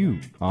 where you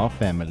are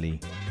family.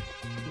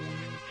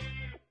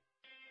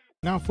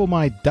 Now for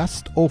my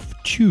dust off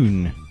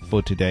tune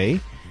for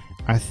today,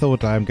 I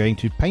thought I'm going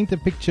to paint a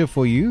picture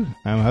for you.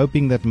 I'm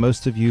hoping that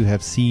most of you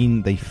have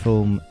seen the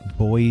film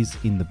Boys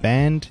in the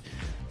Band.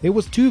 There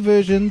was 2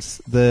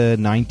 versions, the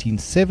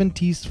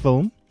 1970s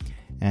film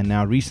and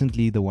now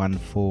recently the one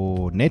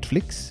for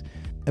Netflix.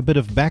 A bit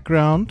of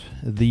background: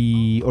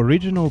 the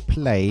original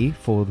play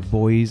for The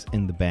Boys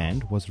in the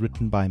Band was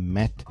written by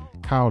Matt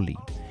Cowley,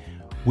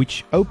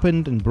 which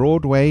opened in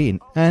Broadway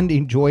and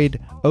enjoyed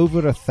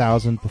over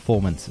 1,000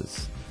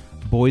 performances.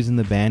 Boys in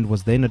the Band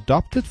was then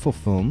adopted for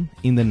film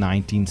in the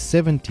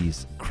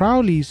 1970s.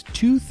 Crowley's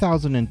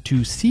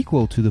 2002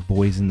 sequel to The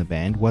Boys in the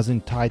Band was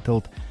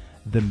entitled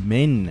The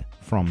Men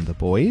from the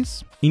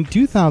Boys. In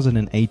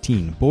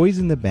 2018, Boys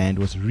in the Band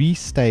was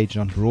restaged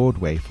on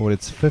Broadway for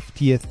its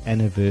 50th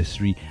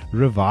anniversary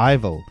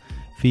revival,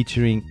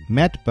 featuring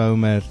Matt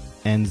Bomer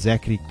and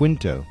Zachary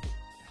Quinto.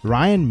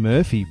 Ryan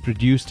Murphy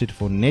produced it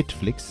for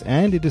Netflix,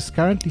 and it is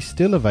currently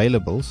still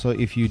available, so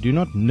if you do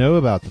not know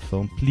about the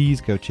film,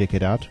 please go check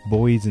it out,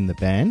 Boys in the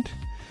Band.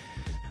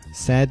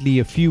 Sadly,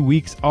 a few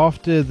weeks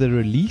after the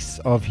release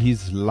of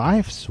his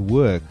life's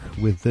work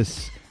with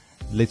this,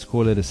 let's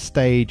call it a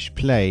stage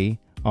play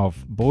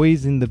of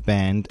Boys in the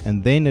Band,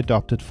 and then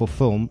adopted for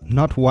film,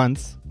 not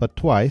once, but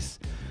twice,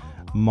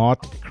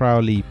 Mart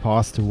Crowley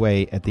passed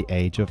away at the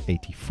age of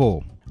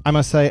 84. I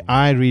must say,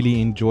 I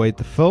really enjoyed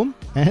the film,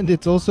 and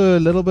it's also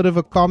a little bit of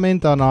a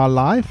comment on our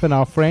life and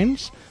our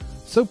friends.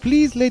 So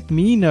please let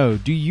me know,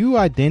 do you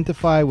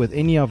identify with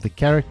any of the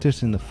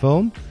characters in the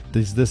film?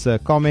 Is this a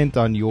comment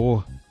on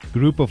your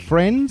group of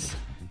friends?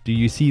 Do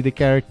you see the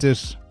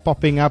characters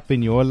popping up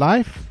in your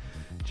life?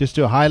 Just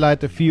to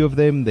highlight a few of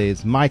them,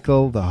 there's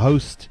Michael, the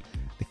host,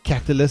 the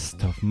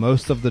catalyst of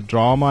most of the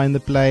drama in the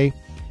play,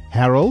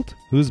 Harold,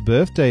 whose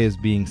birthday is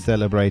being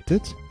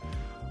celebrated,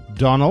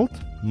 Donald,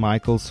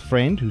 Michael's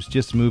friend who's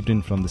just moved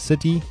in from the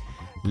city,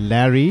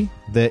 Larry,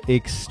 the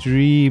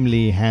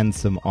extremely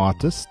handsome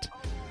artist,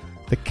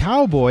 the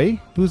cowboy,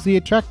 who's the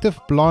attractive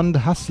blonde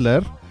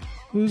hustler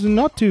who's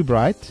not too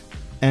bright,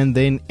 and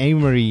then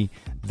Amory,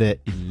 the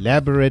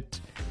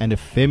elaborate and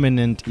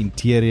effeminate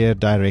interior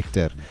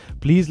director.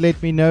 Please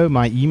let me know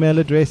my email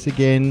address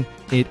again.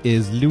 It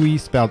is Louis,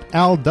 spelled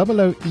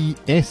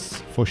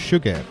L-O-O-E-S for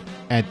sugar,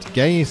 at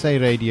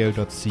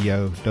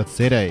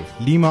gaysaradio.co.za.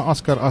 Lima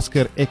Oscar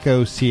Oscar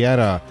Echo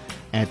Sierra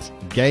at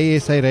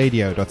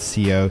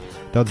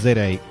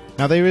gaysaradio.co.za.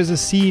 Now there is a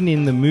scene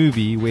in the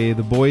movie where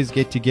the boys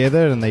get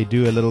together and they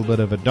do a little bit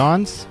of a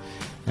dance.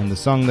 And the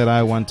song that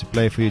I want to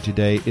play for you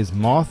today is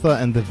Martha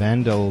and the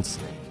Vandals,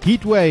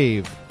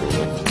 Heatwave.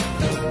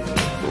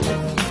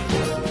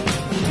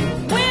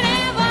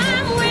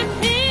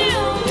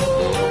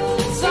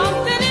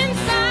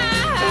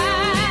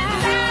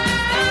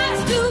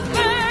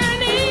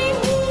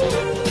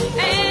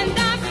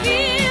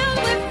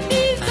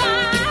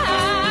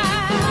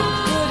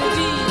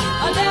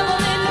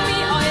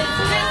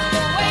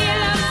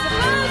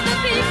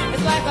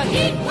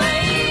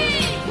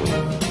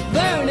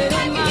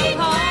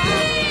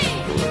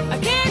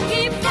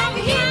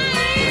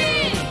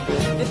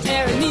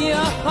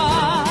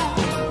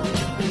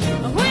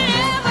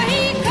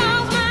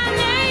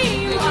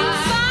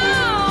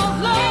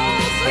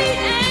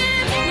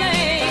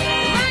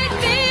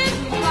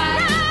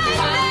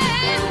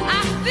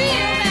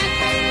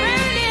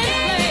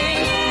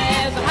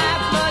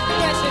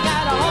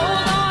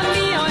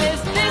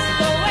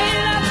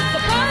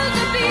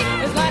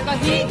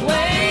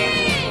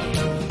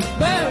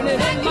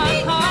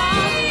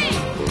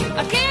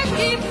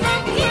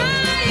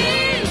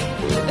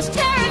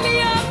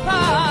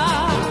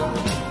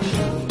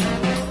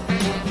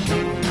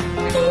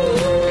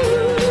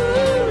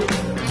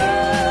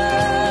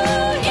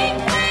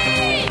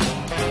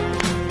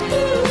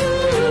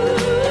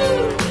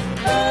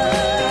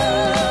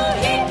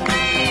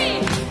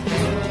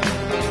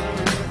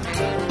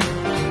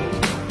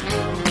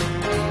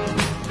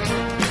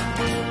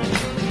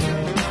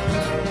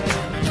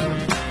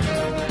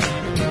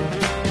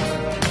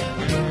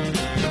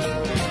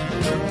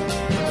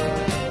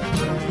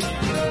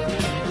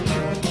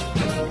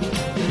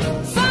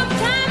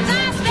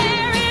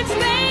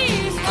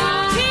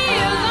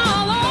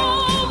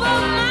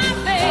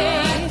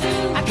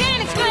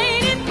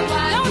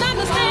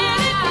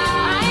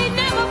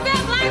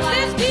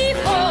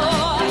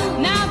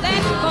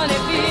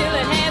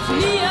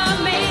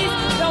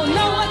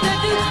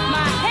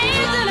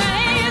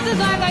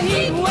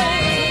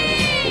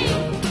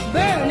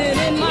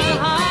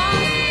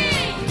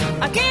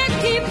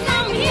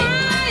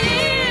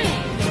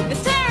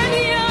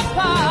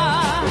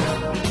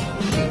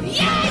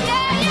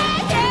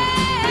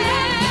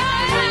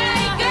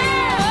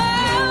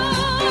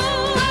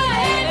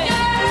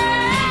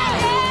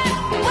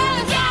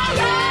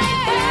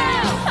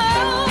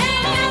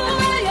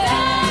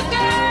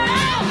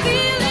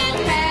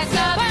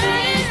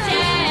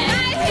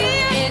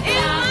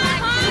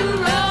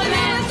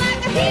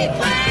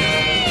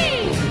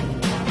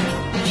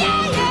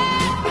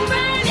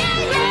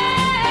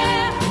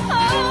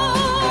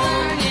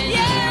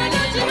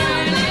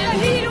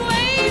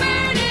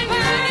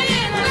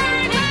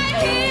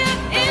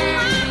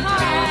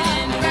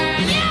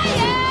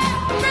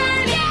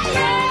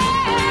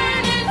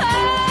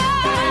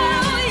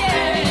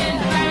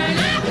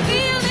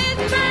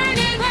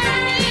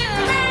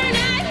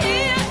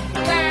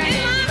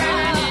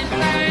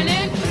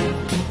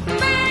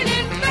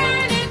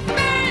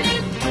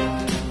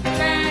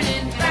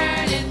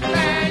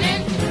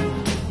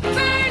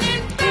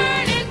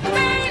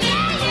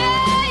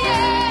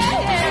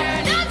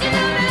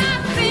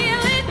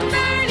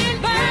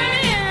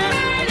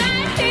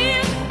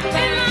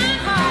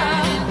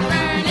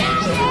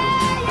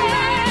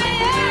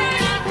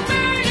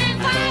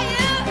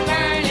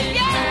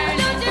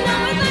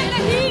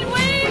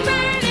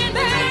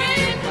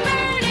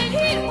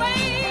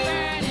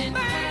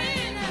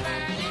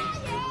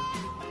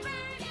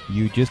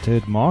 You just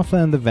heard Martha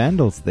and the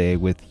Vandals there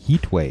with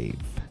Heatwave.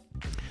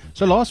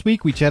 So last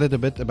week we chatted a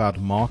bit about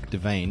Mark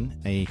Devane,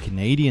 a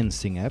Canadian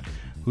singer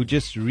who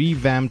just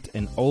revamped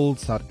an old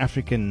South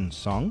African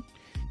song.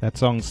 That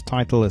song's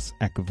title is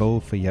Ek wil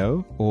vir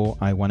jou, or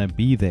I Wanna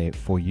Be There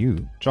For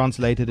You.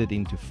 Translated it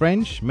into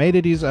French, made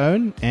it his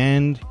own,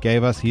 and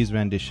gave us his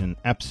rendition.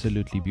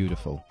 Absolutely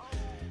beautiful.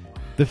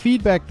 The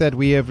feedback that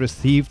we have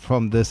received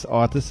from this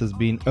artist has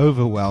been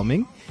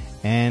overwhelming,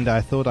 and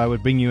I thought I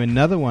would bring you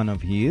another one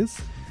of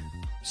his.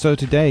 So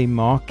today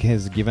Mark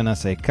has given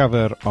us a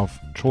cover of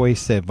Troye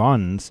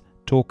Sivan's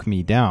Talk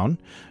Me Down.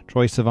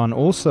 Troye Sivan,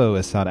 also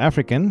a South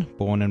African,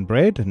 born and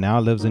bred, now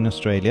lives in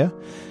Australia.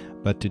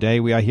 But today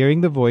we are hearing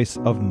the voice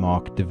of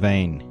Mark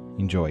Devane.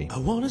 Enjoy. I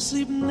want to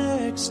sleep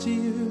next to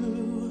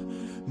you,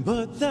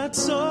 but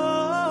that's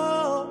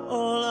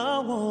all I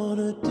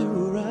wanna do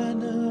right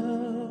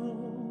now.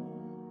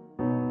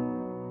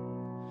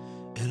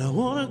 And I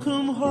wanna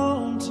come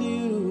home to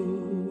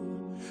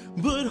you,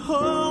 but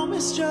home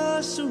is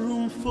just a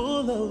room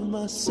full of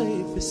my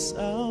safest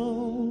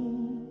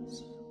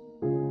sounds.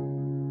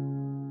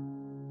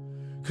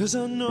 'Cause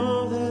I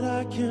know that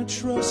I can't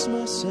trust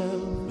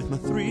myself with my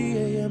 3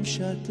 a.m.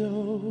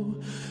 shadow.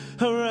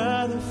 I'd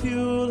rather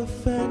fuel a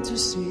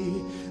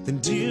fantasy than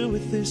deal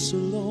with this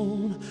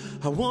alone.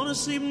 I wanna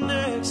sleep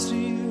next to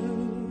you,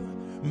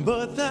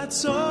 but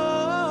that's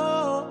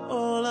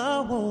all I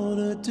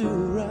wanna do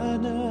right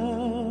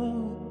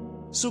now.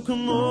 So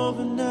come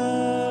over now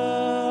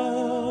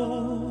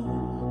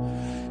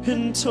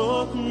and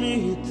talk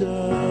me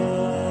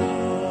down.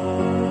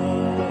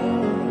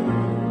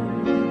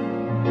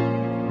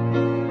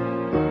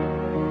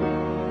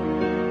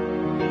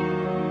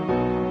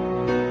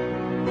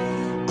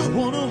 I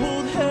wanna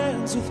hold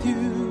hands with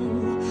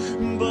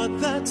you, but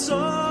that's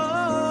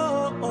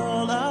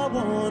all I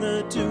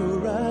wanna do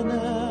right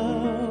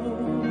now.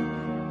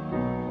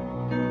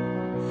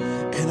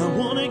 And I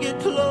wanna get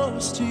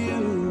close to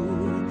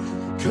you,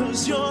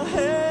 'cause your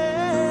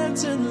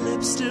hands and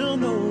lips still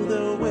know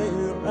their way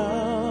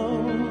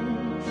around,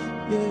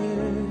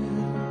 yeah.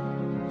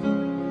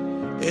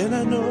 And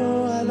I know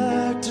I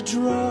like to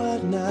draw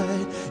at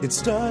night, it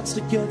starts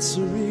to get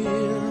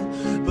surreal.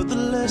 But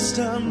the less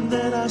time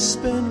that I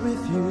spend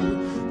with you,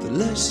 the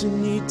less you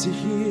need to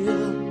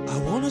heal. I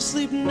wanna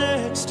sleep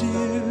next to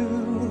you,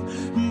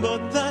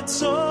 but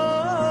that's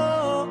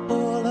all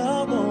I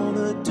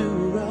wanna do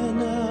right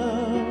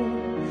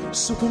now.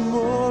 So come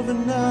over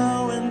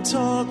now and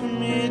talk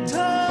me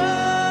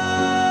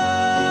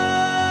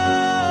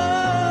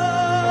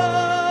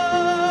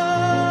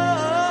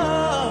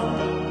down,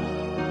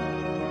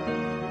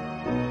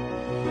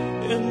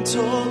 and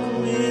talk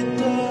me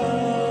down.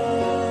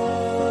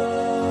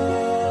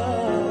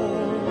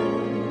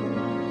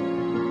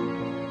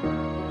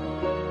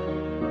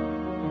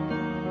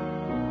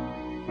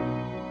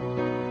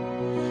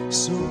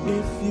 So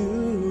if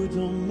you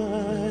don't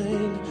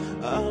mind,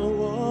 I'll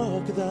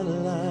walk that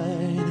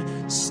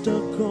line,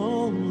 stuck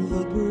on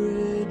the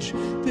bridge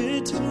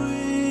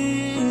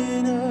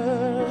between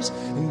us,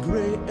 in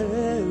gray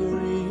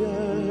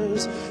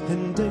areas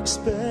and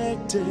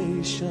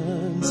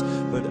expectations.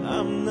 But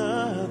I'm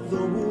not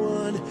the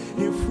one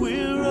if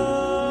we're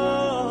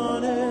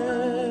honest,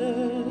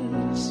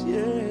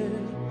 yeah.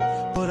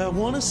 But I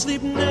wanna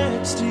sleep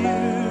next to you,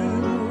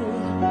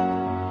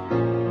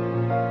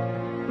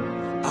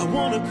 I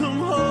wanna come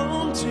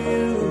home to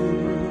you,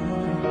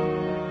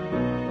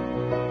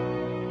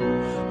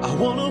 I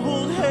wanna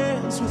hold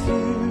hands with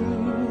you,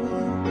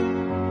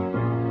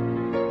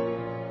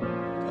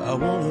 I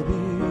wanna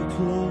be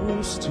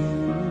close to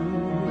you,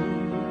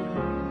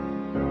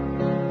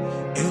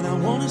 and I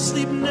wanna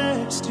sleep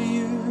next to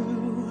you,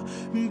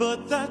 but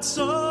that's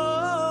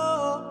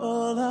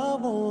all I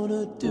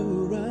wanna do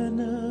right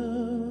now.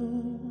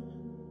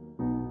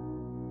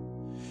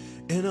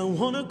 And I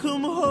wanna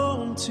come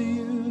home to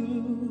you,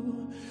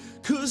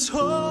 'cause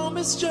home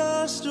is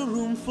just a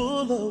room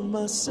full of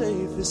my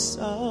safest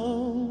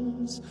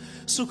sounds.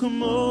 So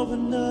come over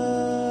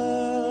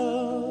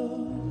now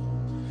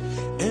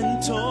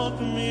and talk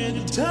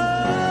me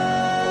down,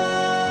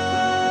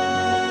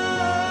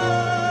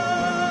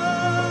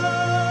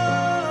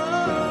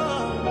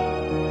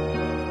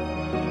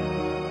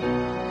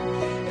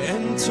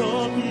 and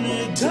talk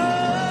me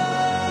down.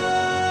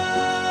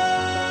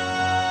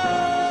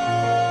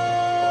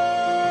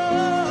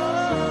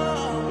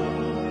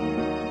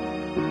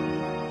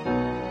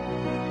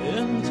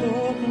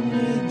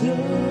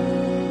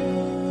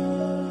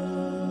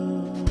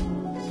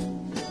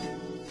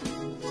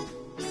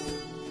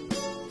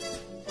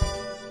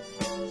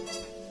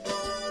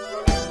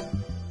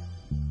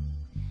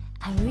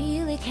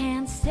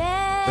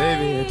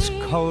 Baby, it's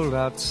cold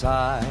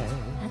outside.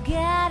 I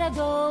gotta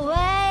go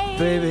away.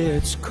 Baby,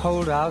 it's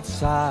cold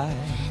outside.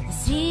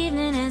 This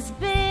evening has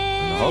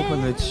been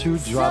Hoping that you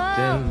dropped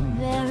so in.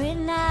 very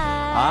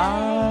nice.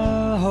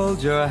 I'll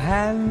hold your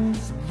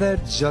hands, they're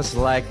just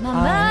like My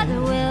ice.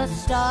 mother will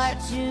start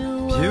to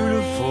worry.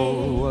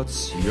 Beautiful,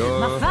 what's your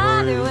My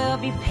father hurry? will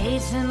be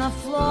pacing the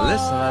floor.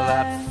 Listen to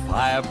that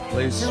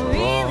fireplace So roar.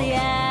 really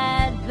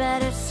I'd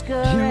better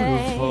scurry.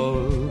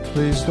 Beautiful,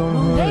 please don't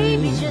Oh, hurry.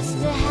 baby,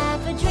 just to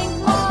have a drink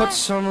more. I'll put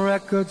some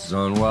records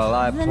on while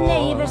I The pour.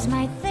 neighbors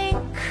might think,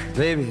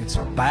 Baby, it's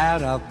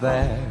bad out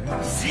there.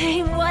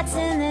 say what's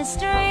in this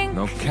drink.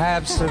 No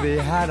cabs to be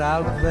had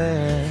out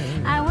there.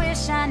 I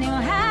wish I knew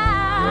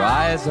how Your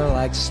eyes are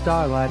like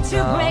starlight to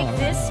now. break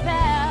this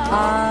spell.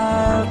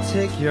 I'll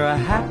take your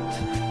hat. Oh,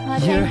 Your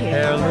thank you.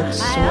 hair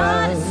looks I ought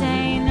swell. to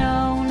say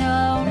no,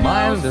 no,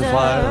 Mind no, if sir. I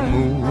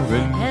move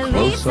in At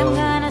least closer? I'm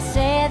gonna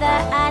say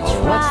that I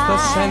tried. What's the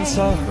sense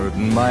of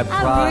hurting my I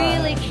pride?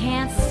 really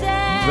can't say.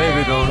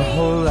 Baby, don't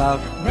hold out.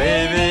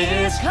 Baby,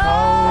 it's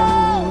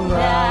cold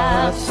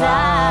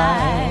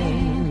outside.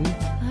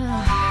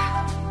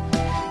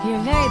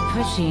 You're very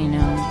pushy, you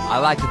know. I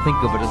like to think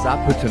of it as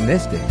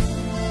opportunistic.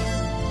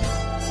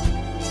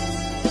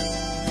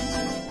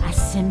 I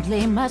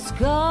simply must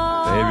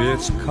go. Baby,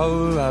 it's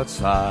cold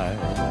outside.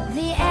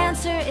 The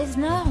answer is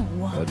no.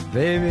 But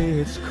baby,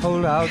 it's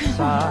cold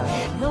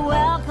outside. The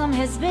welcome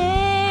has been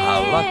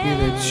How lucky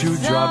that you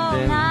so dropped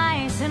in.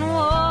 nice and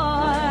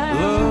warm.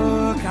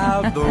 Look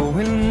out the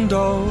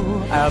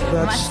window at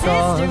that My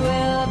star. sister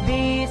will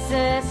be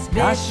suspicious.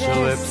 Gosh, your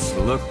lips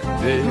look My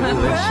brother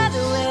delicious.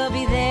 will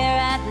be there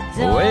at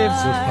the door.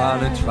 Waves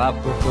upon a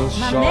tropical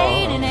My shore.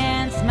 maiden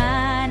aunt's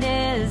mind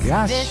is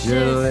Gosh, vicious.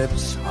 your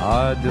lips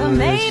are Or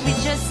maybe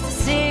delicious. just a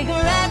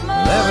cigarette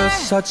more. Never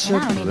such a I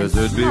don't even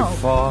blizzard smoke.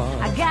 before.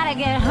 I gotta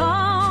get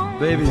home.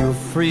 Baby, you'll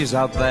freeze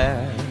out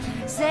there.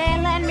 Say,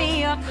 lend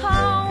me your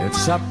comb.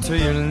 It's up to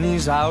your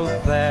knees out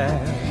there.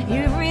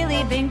 You've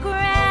really been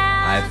grand.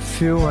 I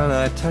feel when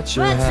I touch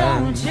your But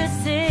hand. don't you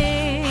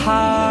see?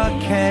 How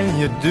can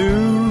you do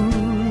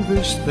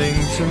this thing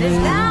to me?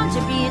 There's bound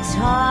to be a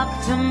talk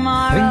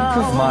tomorrow. Think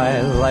of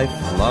my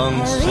lifelong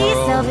At least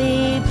sorrow. there'll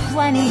be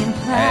plenty in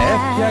play.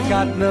 If you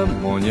got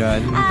pneumonia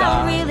and I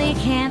die, really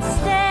can't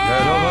stay.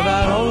 get over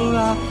that old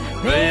rock.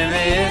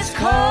 Baby, it's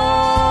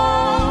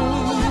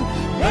cold.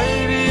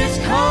 Baby, it's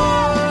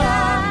cold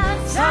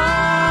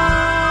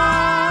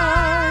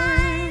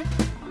outside.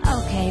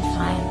 Okay,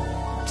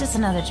 fine. Just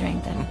another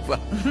drink then. Well,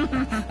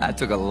 that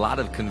took a lot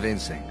of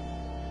convincing.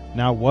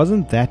 Now,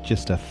 wasn't that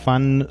just a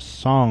fun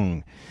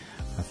song?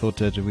 I thought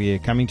that we are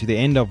coming to the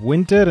end of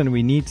winter and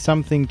we need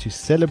something to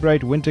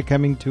celebrate winter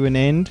coming to an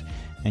end.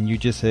 And you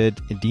just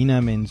heard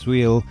Idina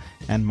Menzel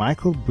and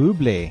Michael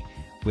Bublé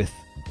with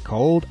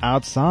Cold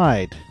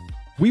Outside.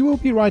 We will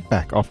be right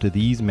back after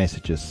these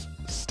messages.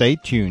 Stay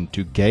tuned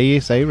to Gay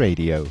SA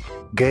Radio.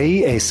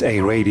 Gay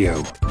SA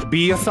Radio.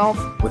 Be yourself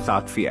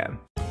without fear.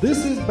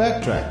 This is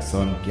Backtracks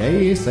on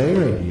Gay SA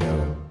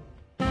Radio.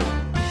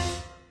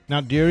 Now,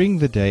 during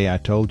the day, I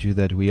told you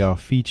that we are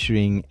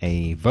featuring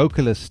a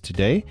vocalist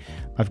today.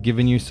 I've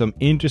given you some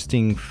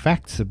interesting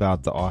facts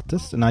about the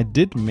artist, and I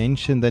did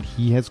mention that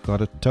he has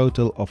got a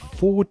total of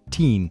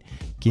 14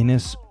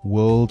 Guinness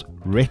World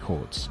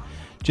Records.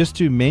 Just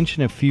to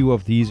mention a few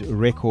of these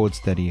records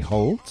that he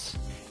holds,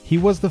 he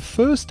was the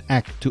first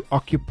act to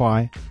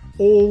occupy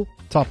all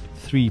top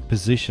 3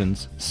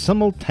 positions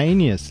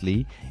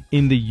simultaneously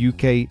in the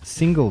UK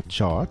single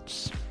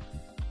charts.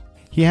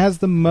 He has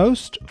the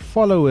most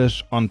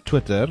followers on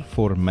Twitter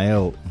for a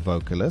male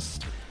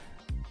vocalist,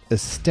 a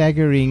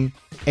staggering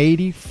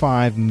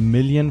 85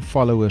 million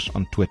followers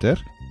on Twitter,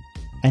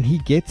 and he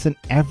gets an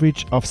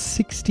average of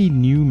 60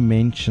 new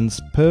mentions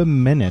per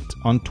minute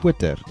on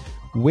Twitter,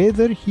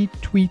 whether he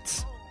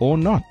tweets or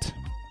not.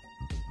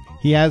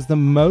 He has the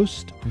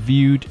most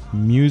viewed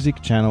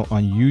music channel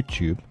on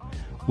YouTube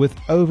with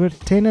over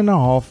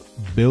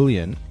 10.5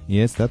 billion,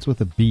 yes, that's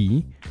with a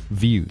B,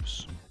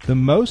 views. The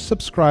most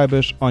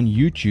subscribers on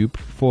YouTube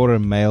for a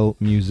male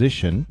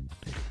musician,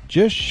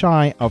 just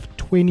shy of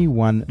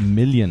 21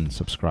 million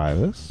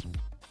subscribers.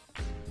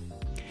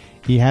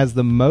 He has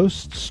the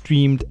most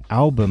streamed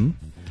album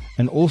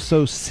and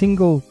also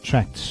single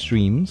track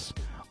streams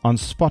on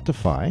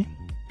Spotify.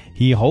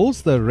 He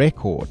holds the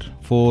record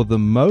for the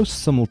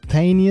most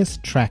simultaneous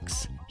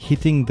tracks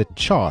hitting the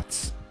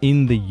charts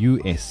in the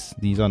US.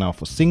 These are now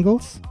for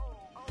singles.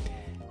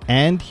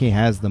 And he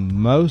has the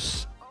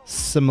most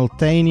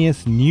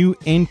simultaneous new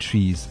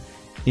entries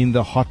in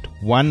the Hot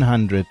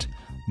 100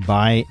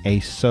 by a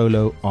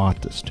solo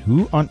artist.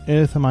 Who on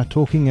earth am I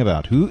talking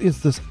about? Who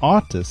is this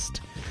artist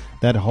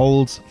that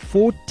holds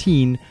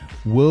 14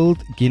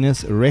 World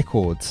Guinness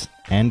Records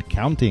and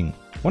counting?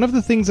 One of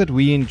the things that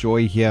we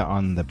enjoy here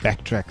on the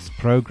Backtracks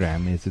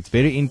program is it's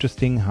very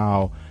interesting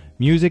how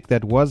music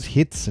that was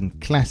hits and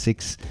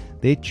classics,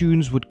 their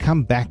tunes would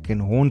come back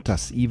and haunt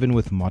us even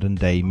with modern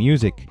day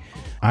music.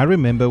 I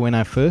remember when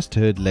I first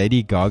heard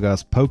Lady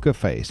Gaga's Poker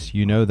Face,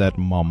 you know, that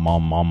ma ma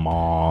ma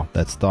ma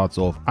that starts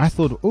off. I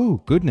thought,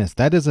 oh goodness,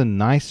 that is a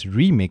nice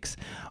remix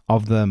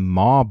of the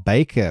Ma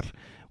Baker,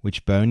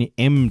 which Boney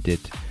M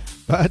did.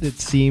 But it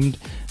seemed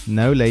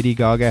no, Lady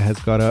Gaga has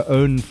got her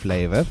own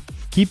flavor.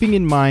 Keeping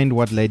in mind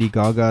what Lady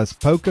Gaga's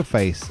Poker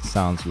Face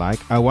sounds like,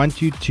 I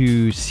want you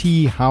to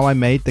see how I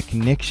made the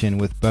connection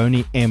with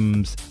Boney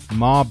M's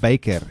Ma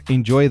Baker.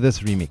 Enjoy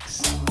this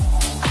remix.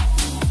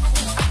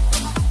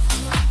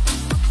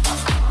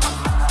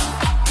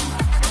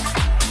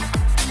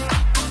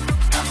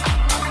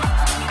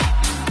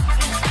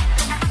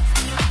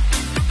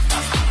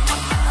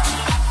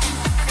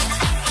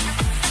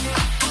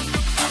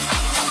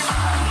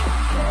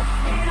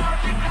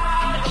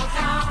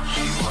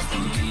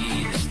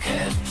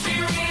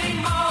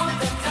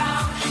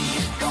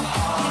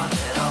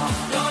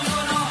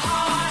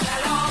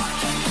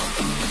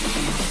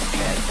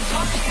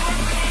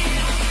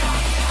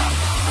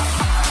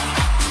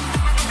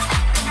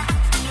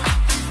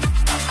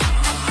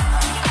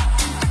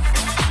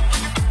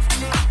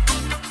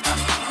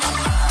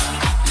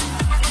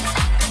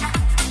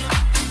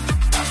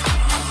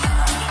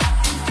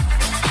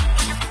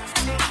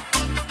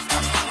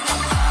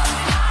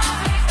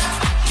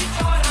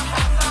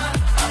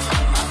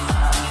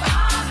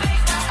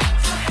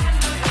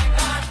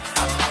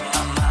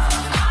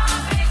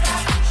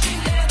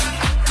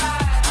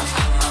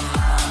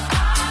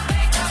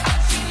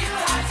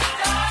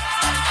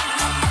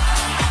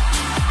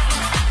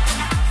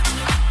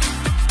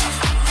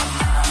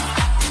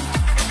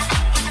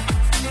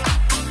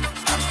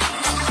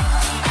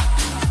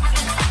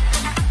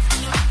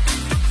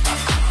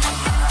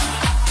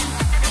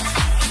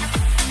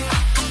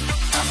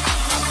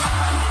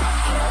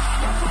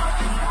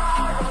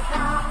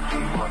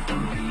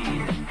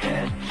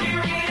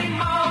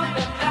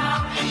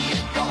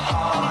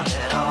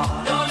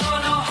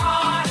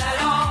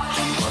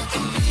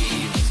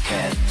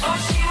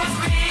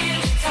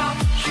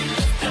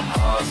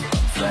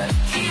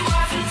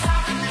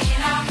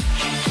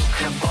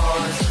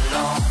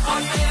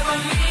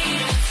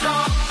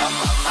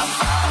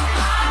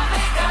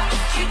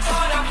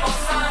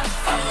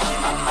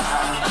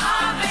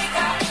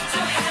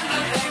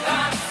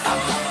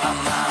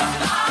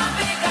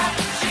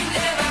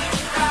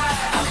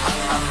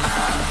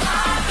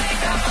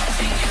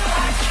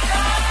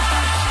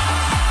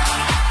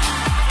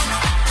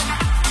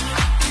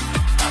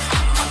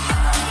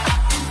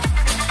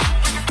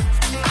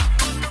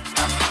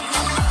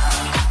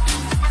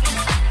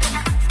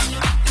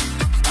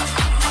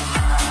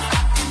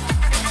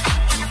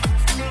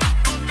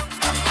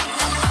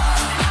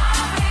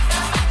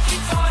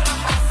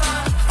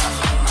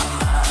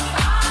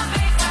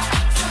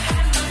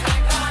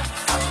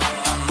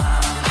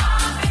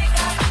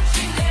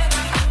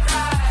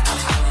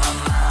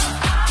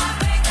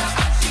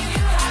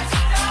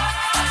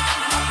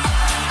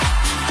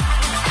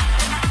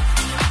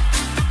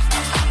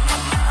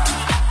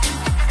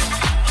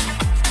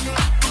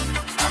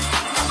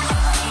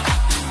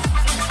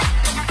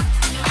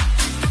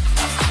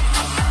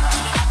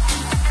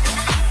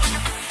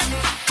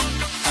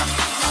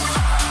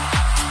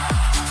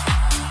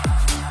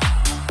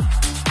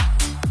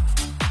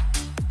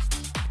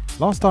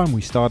 Last time we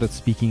started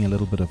speaking a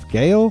little bit of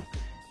Gael.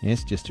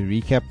 Yes, just to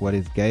recap, what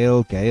is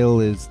Gael? Gael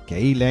is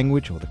gay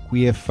language, or the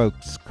queer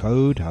folks'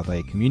 code, how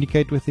they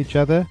communicate with each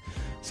other.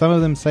 Some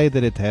of them say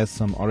that it has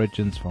some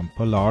origins from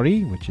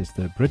Polari, which is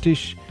the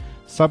British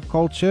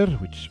subculture,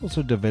 which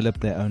also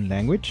developed their own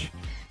language.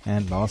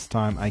 And last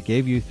time I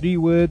gave you 3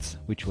 words,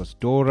 which was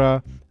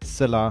Dora,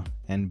 Scylla,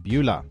 and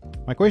Beulah.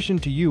 My question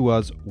to you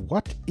was,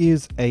 what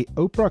is a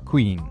Oprah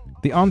queen?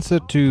 The answer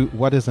to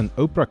what is an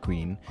Oprah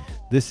queen,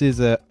 this is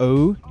a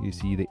O, you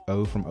see the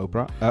O from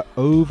Oprah, a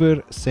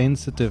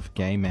oversensitive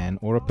gay man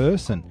or a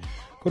person.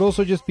 Could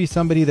also just be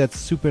somebody that's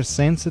super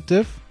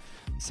sensitive.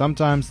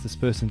 Sometimes this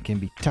person can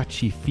be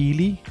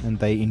touchy-feely and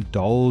they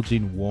indulge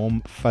in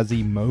warm,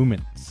 fuzzy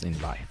moments in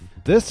life.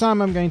 This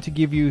time I'm going to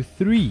give you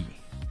 3.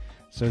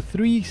 So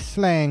 3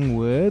 slang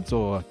words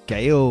or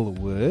Gael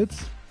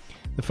words.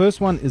 The first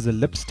one is a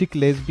lipstick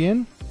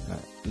lesbian.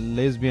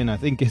 Lesbian I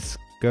think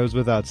goes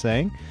without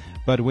saying.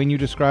 But when you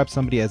describe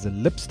somebody as a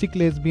lipstick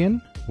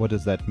lesbian, what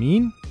does that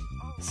mean?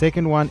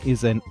 Second one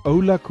is an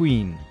Ola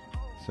queen.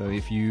 So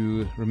if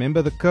you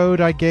remember the code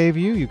I gave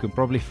you, you can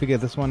probably figure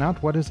this one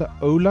out. What is an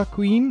Ola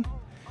queen?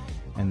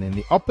 And then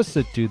the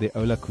opposite to the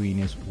Ola queen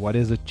is, what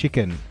is a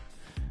chicken?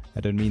 I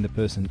don't mean the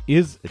person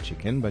is a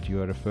chicken, but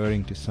you are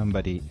referring to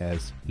somebody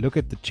as, look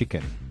at the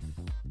chicken.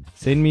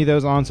 Send me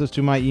those answers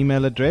to my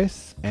email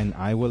address and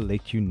I will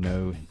let you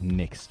know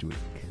next week.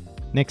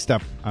 Next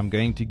up, I'm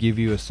going to give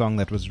you a song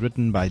that was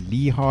written by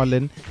Lee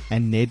Harlan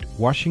and Ned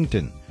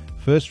Washington,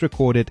 first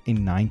recorded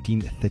in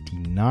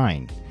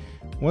 1939.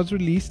 Was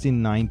released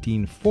in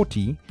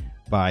 1940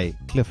 by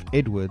Cliff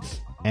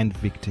Edwards and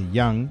Victor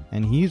Young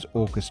and his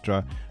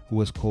orchestra, who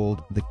was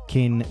called the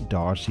Ken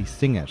Darcy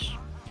Singers,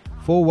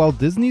 for Walt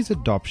Disney's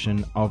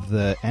adoption of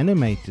the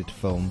animated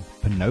film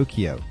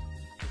Pinocchio.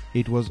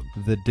 It was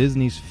the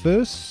Disney's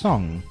first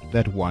song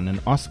that won an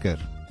Oscar.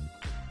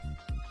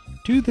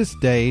 To this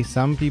day,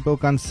 some people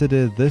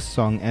consider this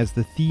song as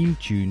the theme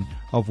tune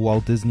of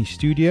Walt Disney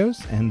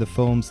Studios and the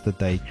films that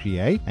they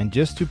create. And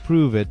just to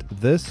prove it,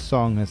 this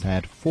song has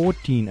had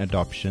 14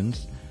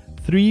 adoptions,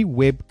 3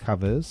 web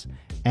covers,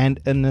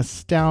 and an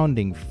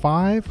astounding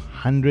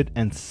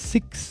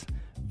 506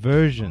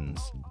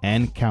 versions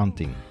and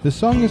counting. The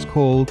song is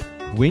called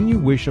When You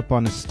Wish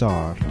Upon a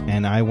Star,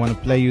 and I want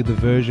to play you the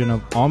version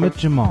of Ahmed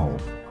Jamal.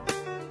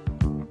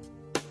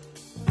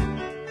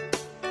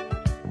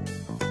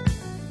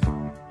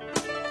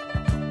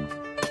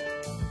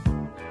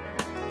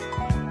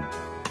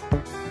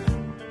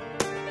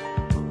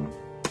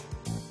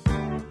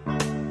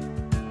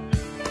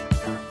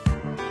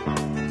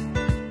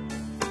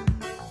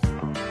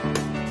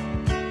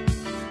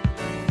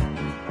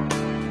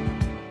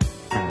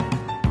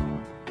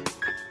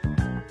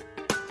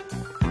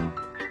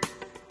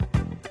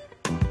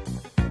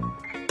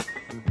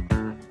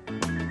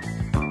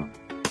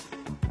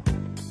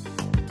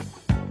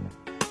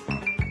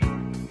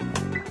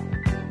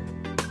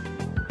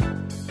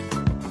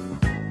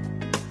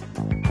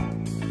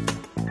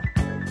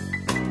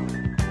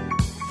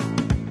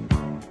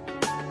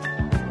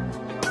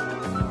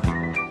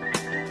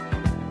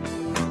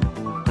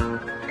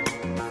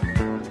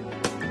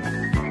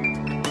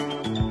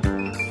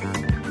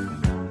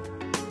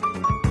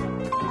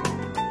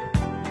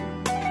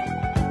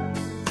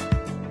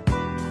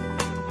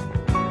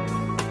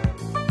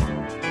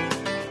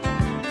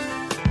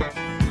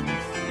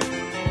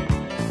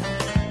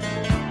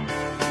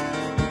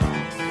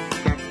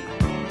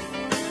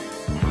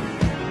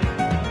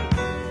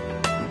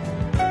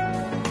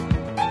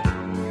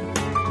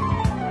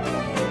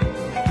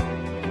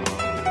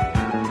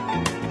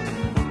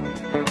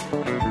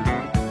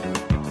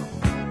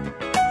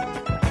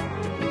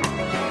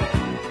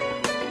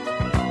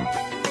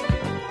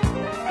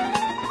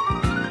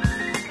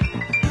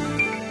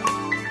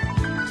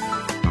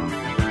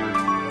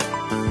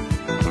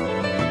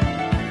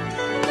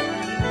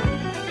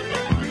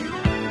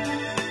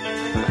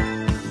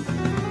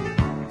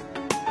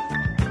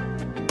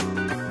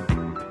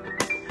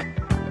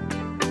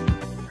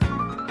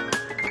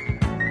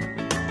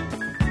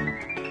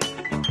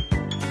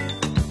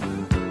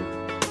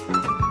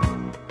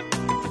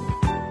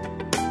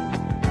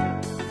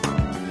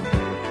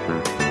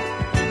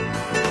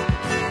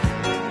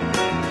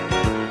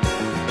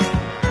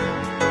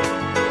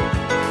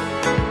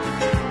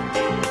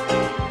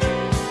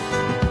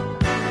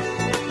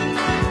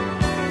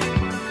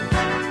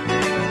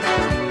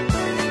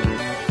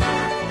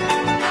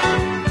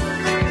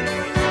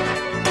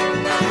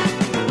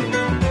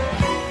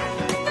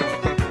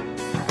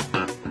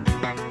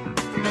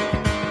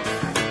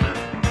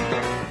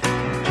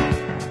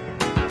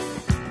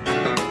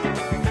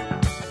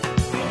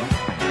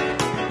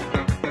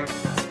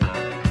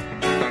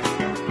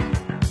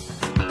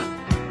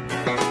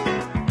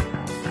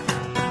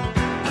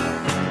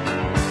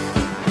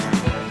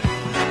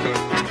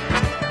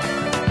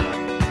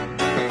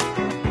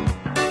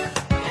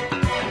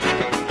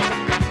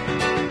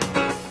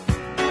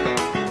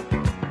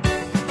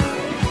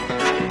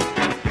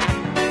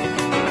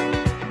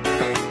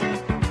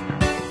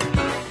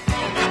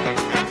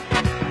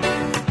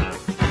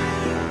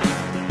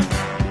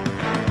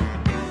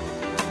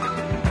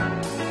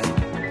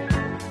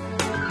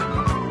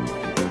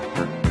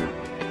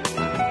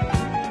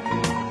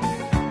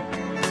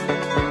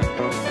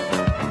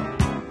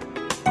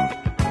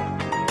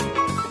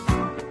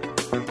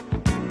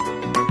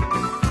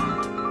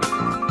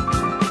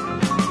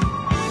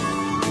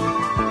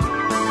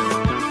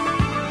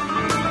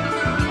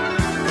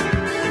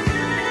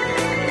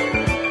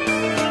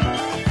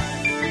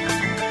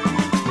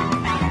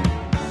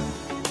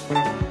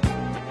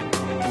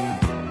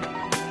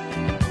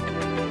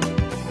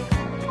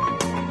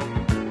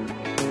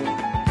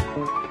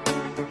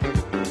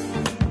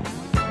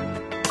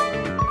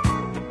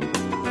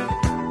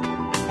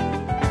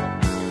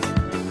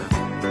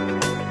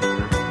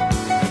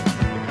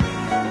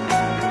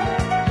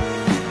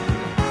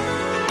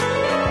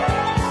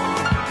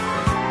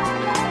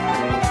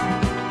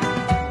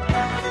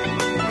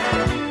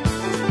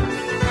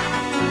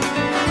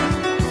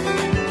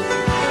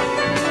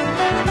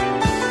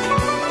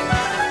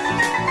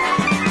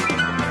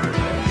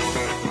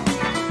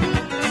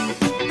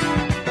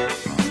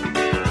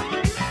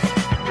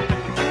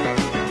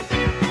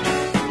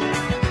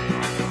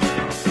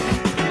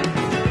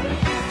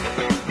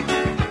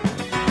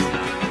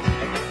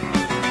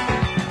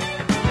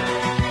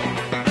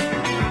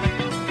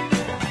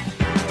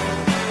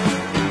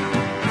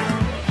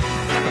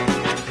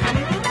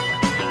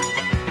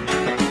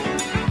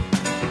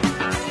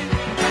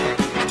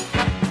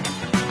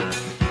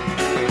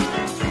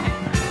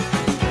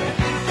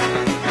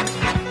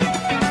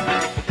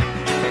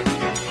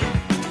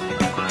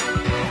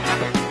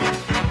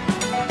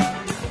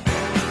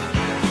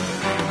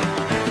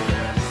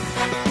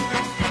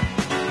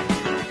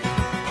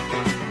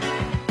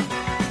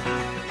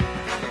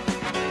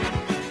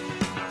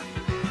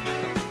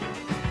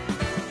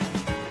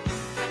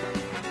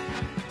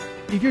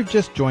 If you've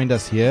just joined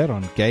us here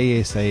on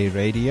Gay SA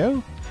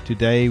Radio,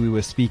 today we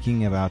were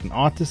speaking about an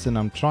artist, and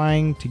I'm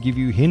trying to give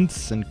you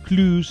hints and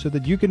clues so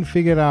that you can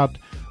figure out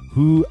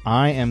who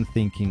I am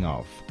thinking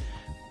of.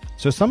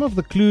 So some of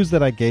the clues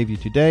that I gave you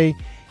today: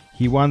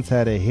 he once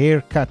had a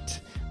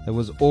haircut that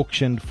was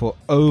auctioned for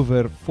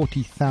over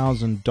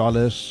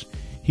 $40,000.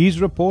 He's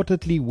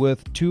reportedly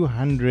worth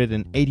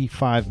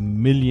 $285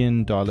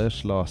 million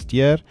last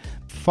year.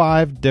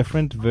 5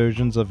 different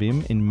versions of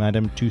him in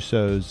Madame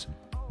Tussauds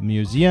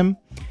Museum.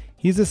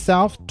 He's a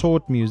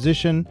self-taught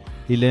musician.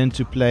 He learned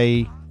to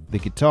play the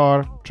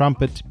guitar,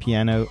 trumpet,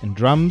 piano and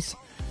drums.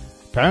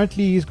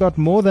 Apparently he's got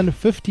more than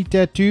 50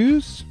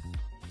 tattoos.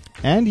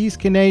 And he's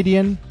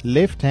Canadian,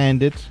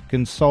 left-handed,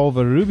 can solve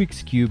a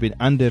Rubik's Cube in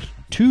under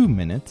 2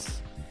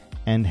 minutes,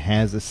 and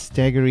has a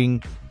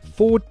staggering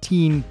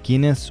 14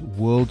 Guinness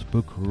World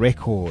Book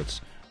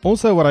records.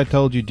 Also, what I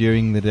told you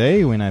during the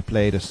day when I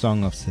played a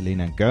song of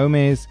Selena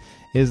Gomez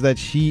is that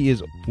she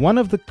is one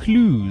of the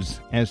clues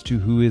as to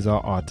who is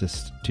our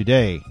artist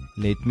today.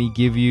 Let me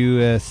give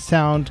you a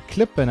sound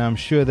clip, and I'm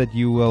sure that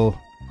you will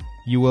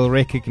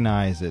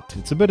recognize it.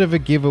 It's a bit of a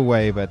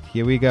giveaway, but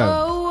here we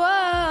go.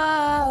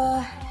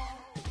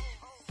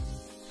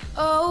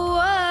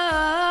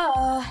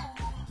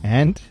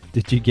 And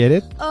did you get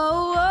it?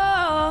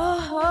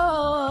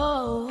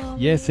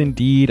 Yes,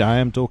 indeed, I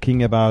am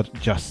talking about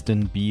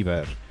Justin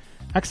Bieber.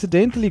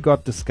 Accidentally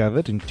got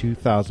discovered in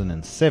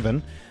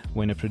 2007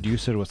 when a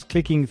producer was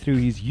clicking through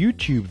his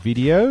YouTube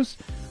videos,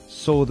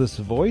 saw this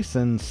voice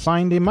and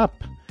signed him up.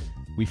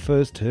 We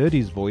first heard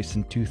his voice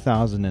in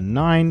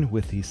 2009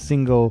 with his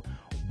single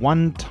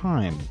One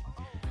Time.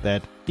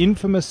 That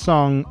infamous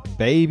song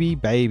Baby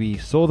Baby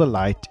saw the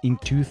light in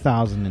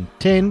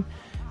 2010,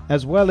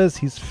 as well as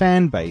his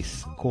fan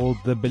base called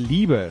the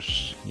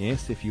Beliebers.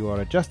 Yes, if you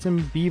are a Justin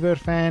Bieber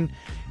fan,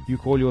 you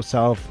call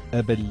yourself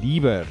a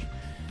Belieber.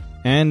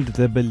 And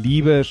the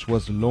Beliebers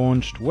was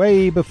launched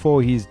way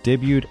before his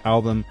debut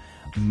album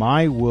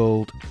My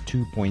World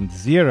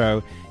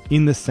 2.0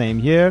 in the same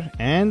year,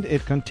 and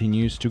it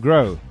continues to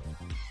grow.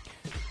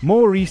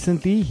 More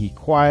recently, he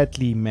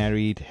quietly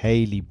married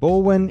Hailey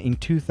Baldwin in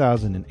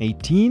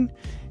 2018,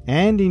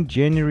 and in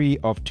January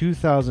of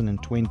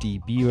 2020,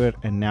 Bieber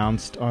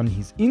announced on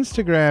his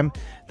Instagram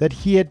that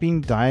he had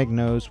been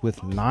diagnosed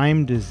with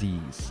Lyme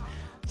disease,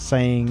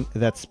 saying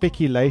that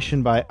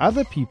speculation by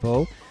other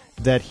people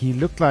that he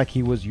looked like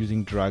he was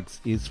using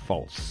drugs is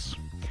false.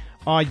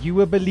 Are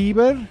you a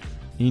believer?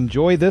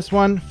 Enjoy this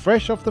one,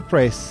 fresh off the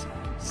press,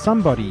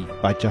 Somebody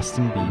by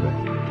Justin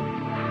Bieber.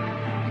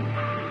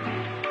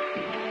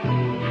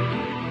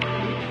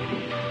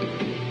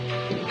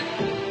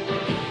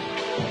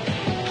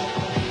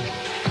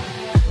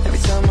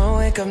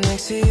 Up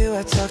next to you,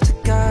 I talk to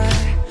God,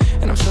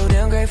 and I'm so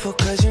damn grateful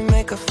cause you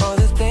make up for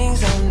the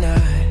things I'm not.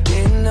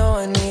 Didn't know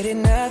I needed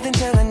nothing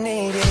till I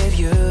needed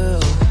you.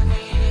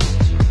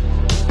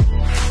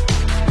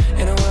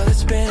 In a world that's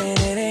spinning,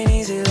 it ain't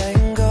easy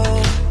letting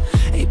go.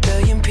 8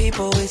 billion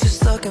people, we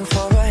just looking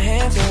for a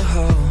hand to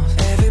hold.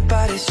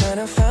 Everybody's trying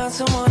to find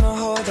someone to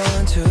hold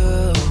on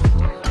to.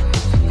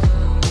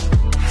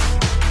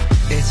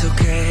 It's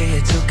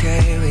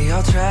okay, we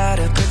all try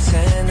to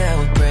pretend that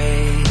we're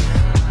brave.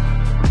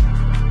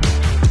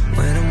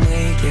 When I'm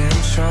weak, yeah,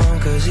 I'm strong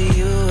cause of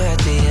you at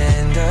the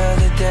end of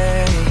the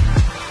day.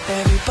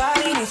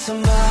 Everybody needs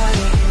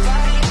somebody.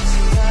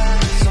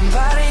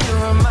 Somebody to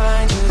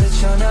remind you that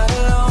you're not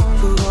alone.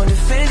 Who gon'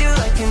 defend you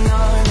like an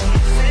army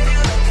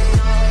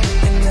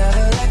and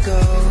never let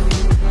go.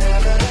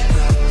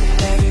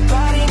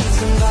 Everybody needs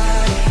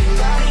somebody.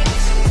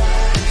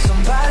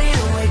 Somebody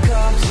to wake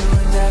up to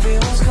when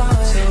everyone's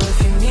gone. So if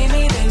you need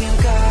me, then you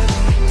got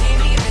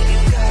me.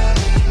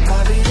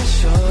 I'll be the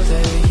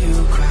shoulder you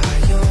cry.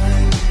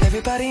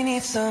 Everybody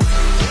needs some.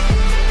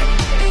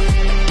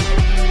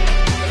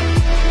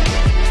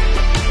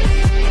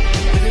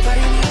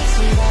 Everybody needs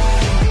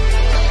somebody.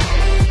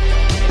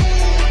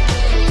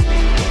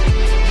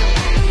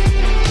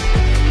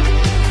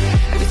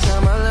 Every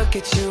time I look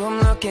at you, I'm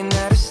looking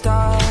at a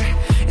star.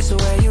 It's the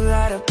way you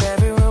light up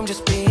every room,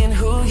 just being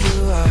who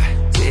you are.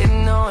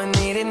 Didn't know I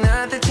needed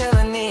nothing till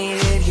I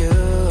needed you.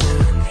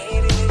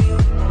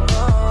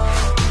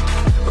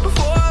 But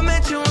before I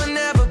met you, I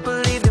never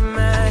believed in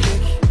magic.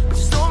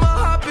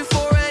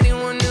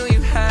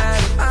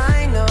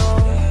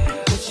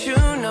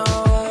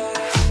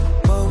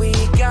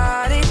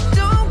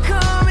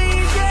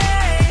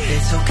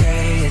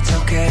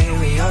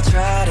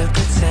 Try to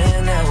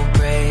pretend that we're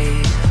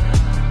brave.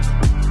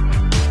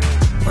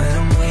 When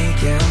I'm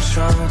weak, yeah, I'm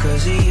strong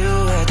cause of you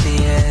at the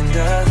end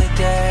of the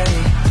day.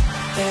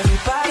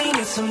 Everybody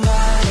needs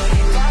somebody.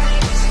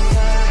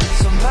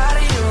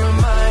 Somebody to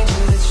remind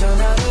you that you're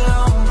not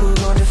alone. Who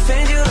gon'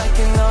 defend you like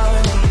an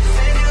army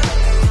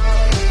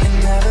and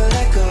never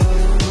let go.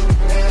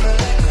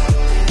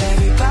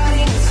 Everybody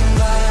needs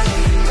somebody.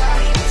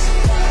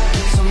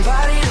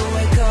 Somebody to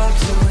wake up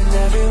to when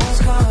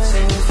everyone's gone. So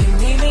if you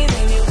need me,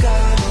 then you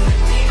got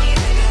me.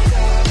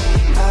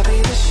 I'll be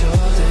the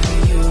shoulder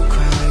you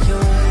cry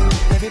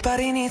on.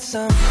 Everybody needs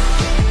some.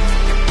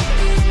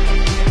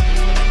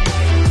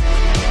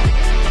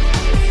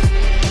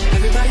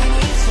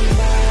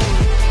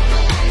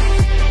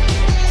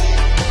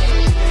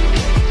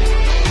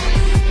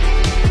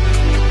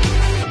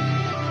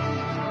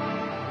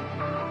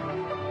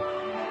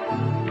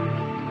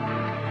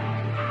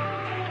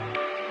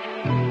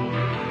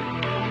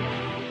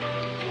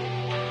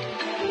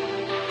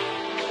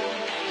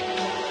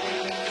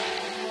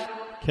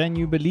 Can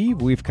you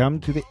believe we've come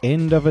to the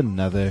end of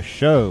another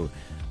show?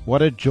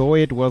 What a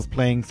joy it was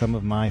playing some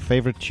of my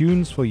favorite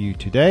tunes for you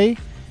today.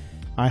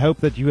 I hope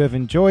that you have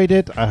enjoyed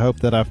it. I hope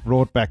that I've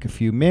brought back a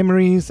few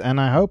memories, and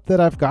I hope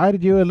that I've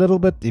guided you a little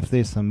bit if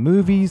there's some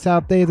movies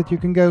out there that you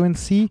can go and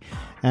see,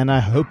 and I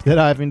hope that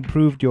I've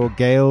improved your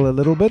Gael a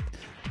little bit.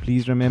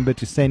 Please remember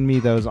to send me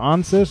those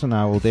answers, and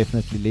I will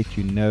definitely let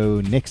you know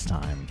next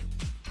time.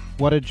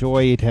 What a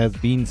joy it has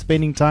been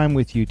spending time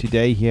with you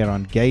today here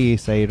on Gay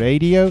SA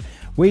Radio,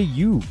 where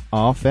you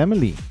are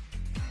family.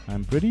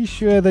 I'm pretty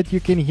sure that you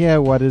can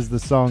hear what is the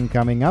song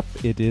coming up.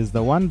 It is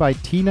the one by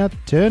Tina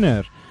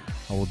Turner.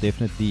 I will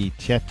definitely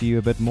chat to you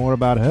a bit more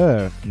about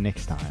her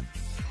next time.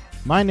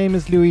 My name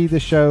is Louis. The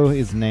show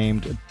is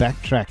named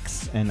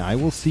Backtracks, and I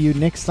will see you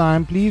next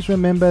time. Please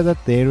remember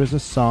that there is a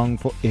song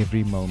for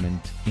every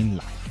moment in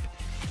life.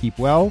 Keep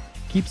well,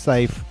 keep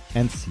safe,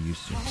 and see you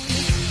soon.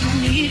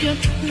 I need you,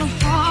 my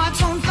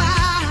heart's on fire.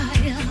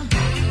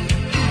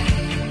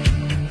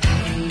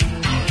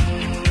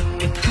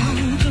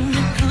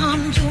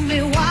 Come to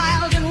me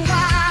wild and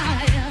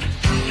wild.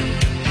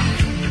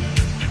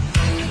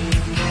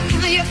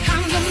 You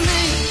come to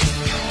me,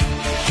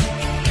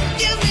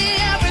 give me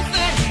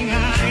everything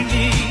I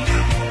need.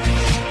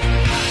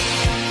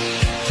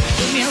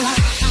 Give me a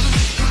lifetime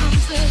of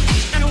promises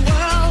and a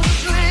world of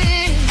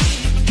dreams.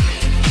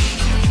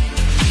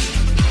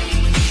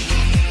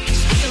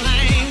 Speak the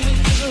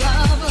language of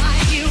love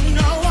like you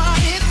know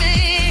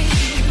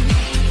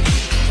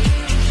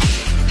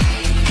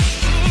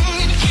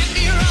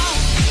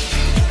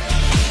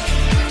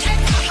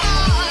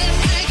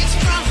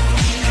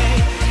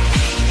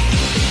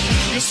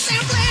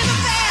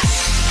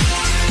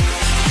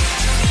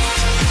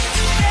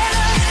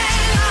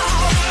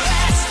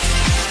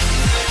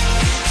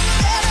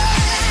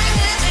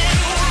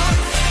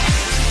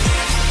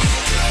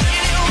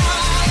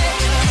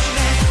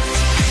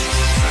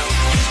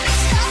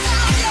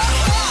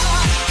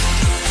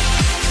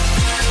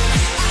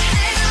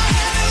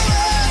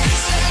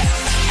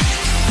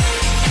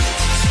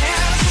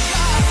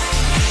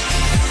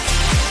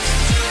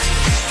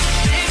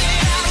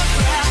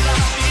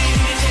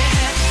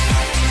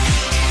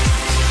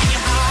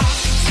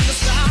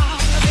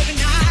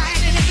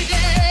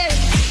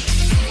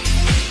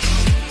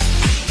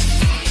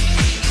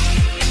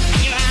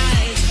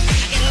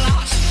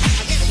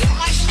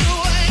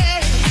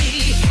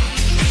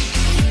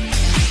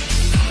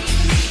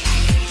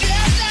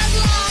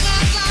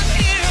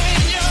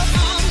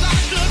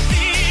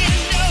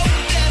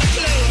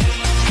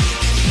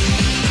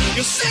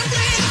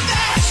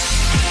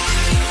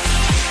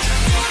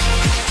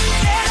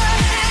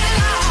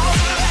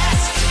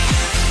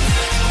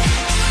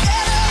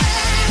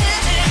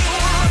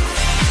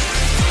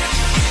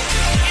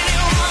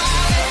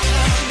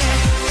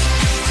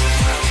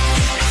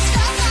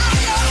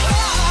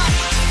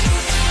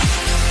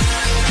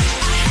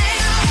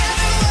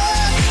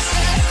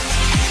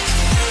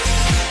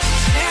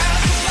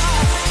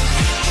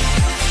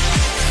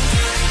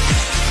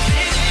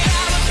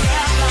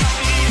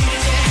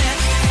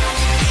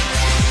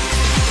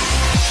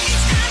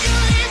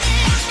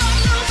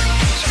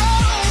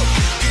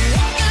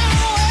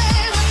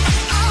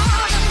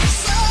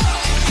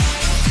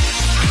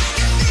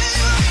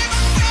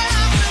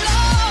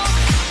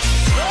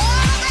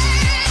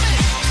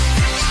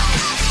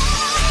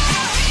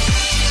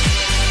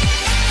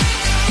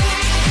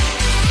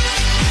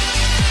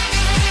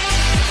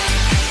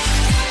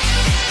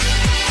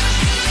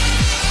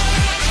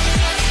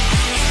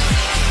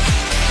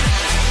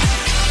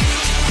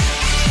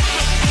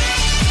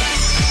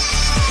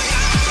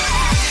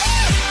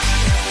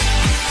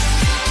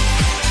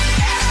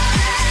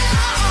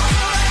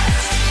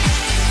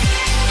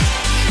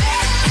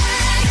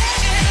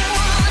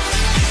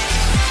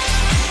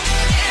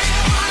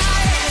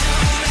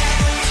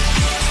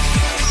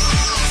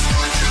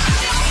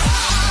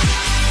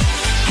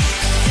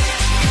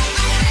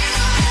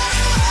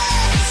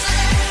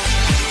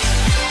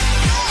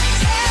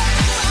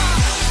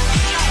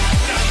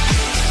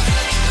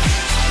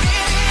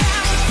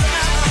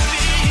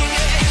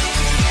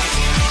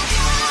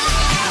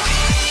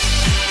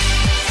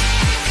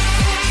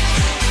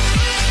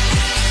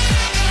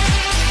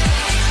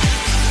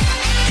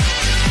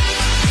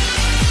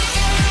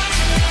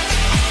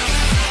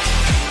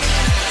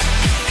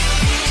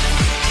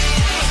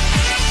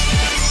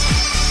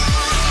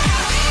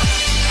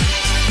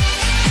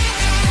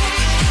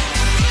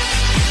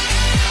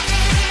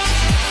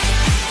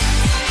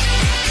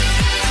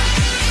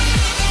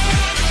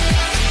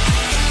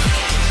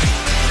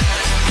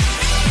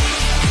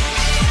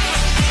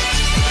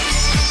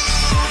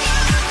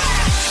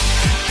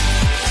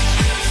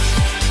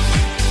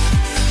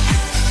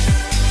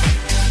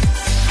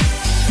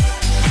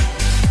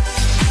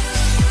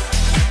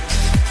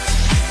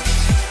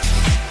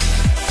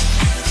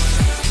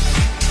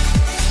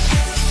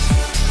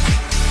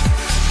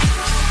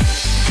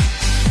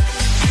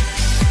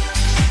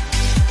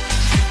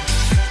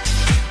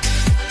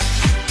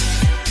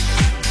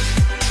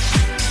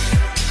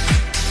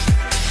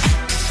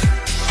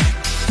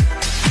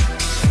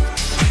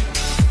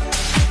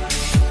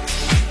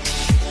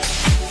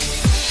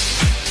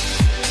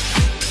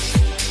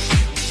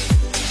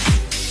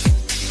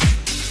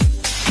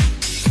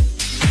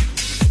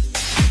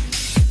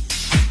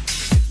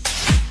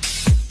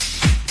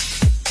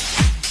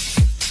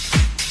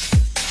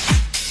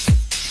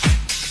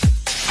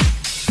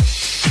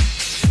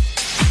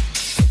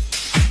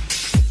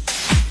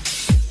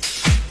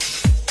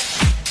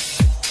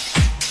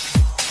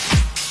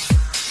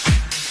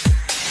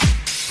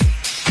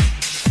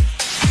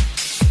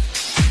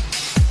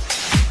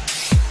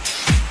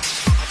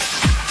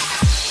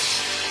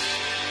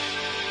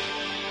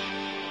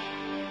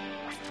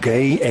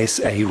Gay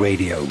SA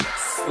Radio.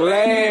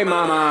 Slay,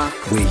 mama.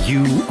 Where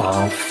you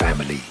are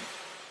family.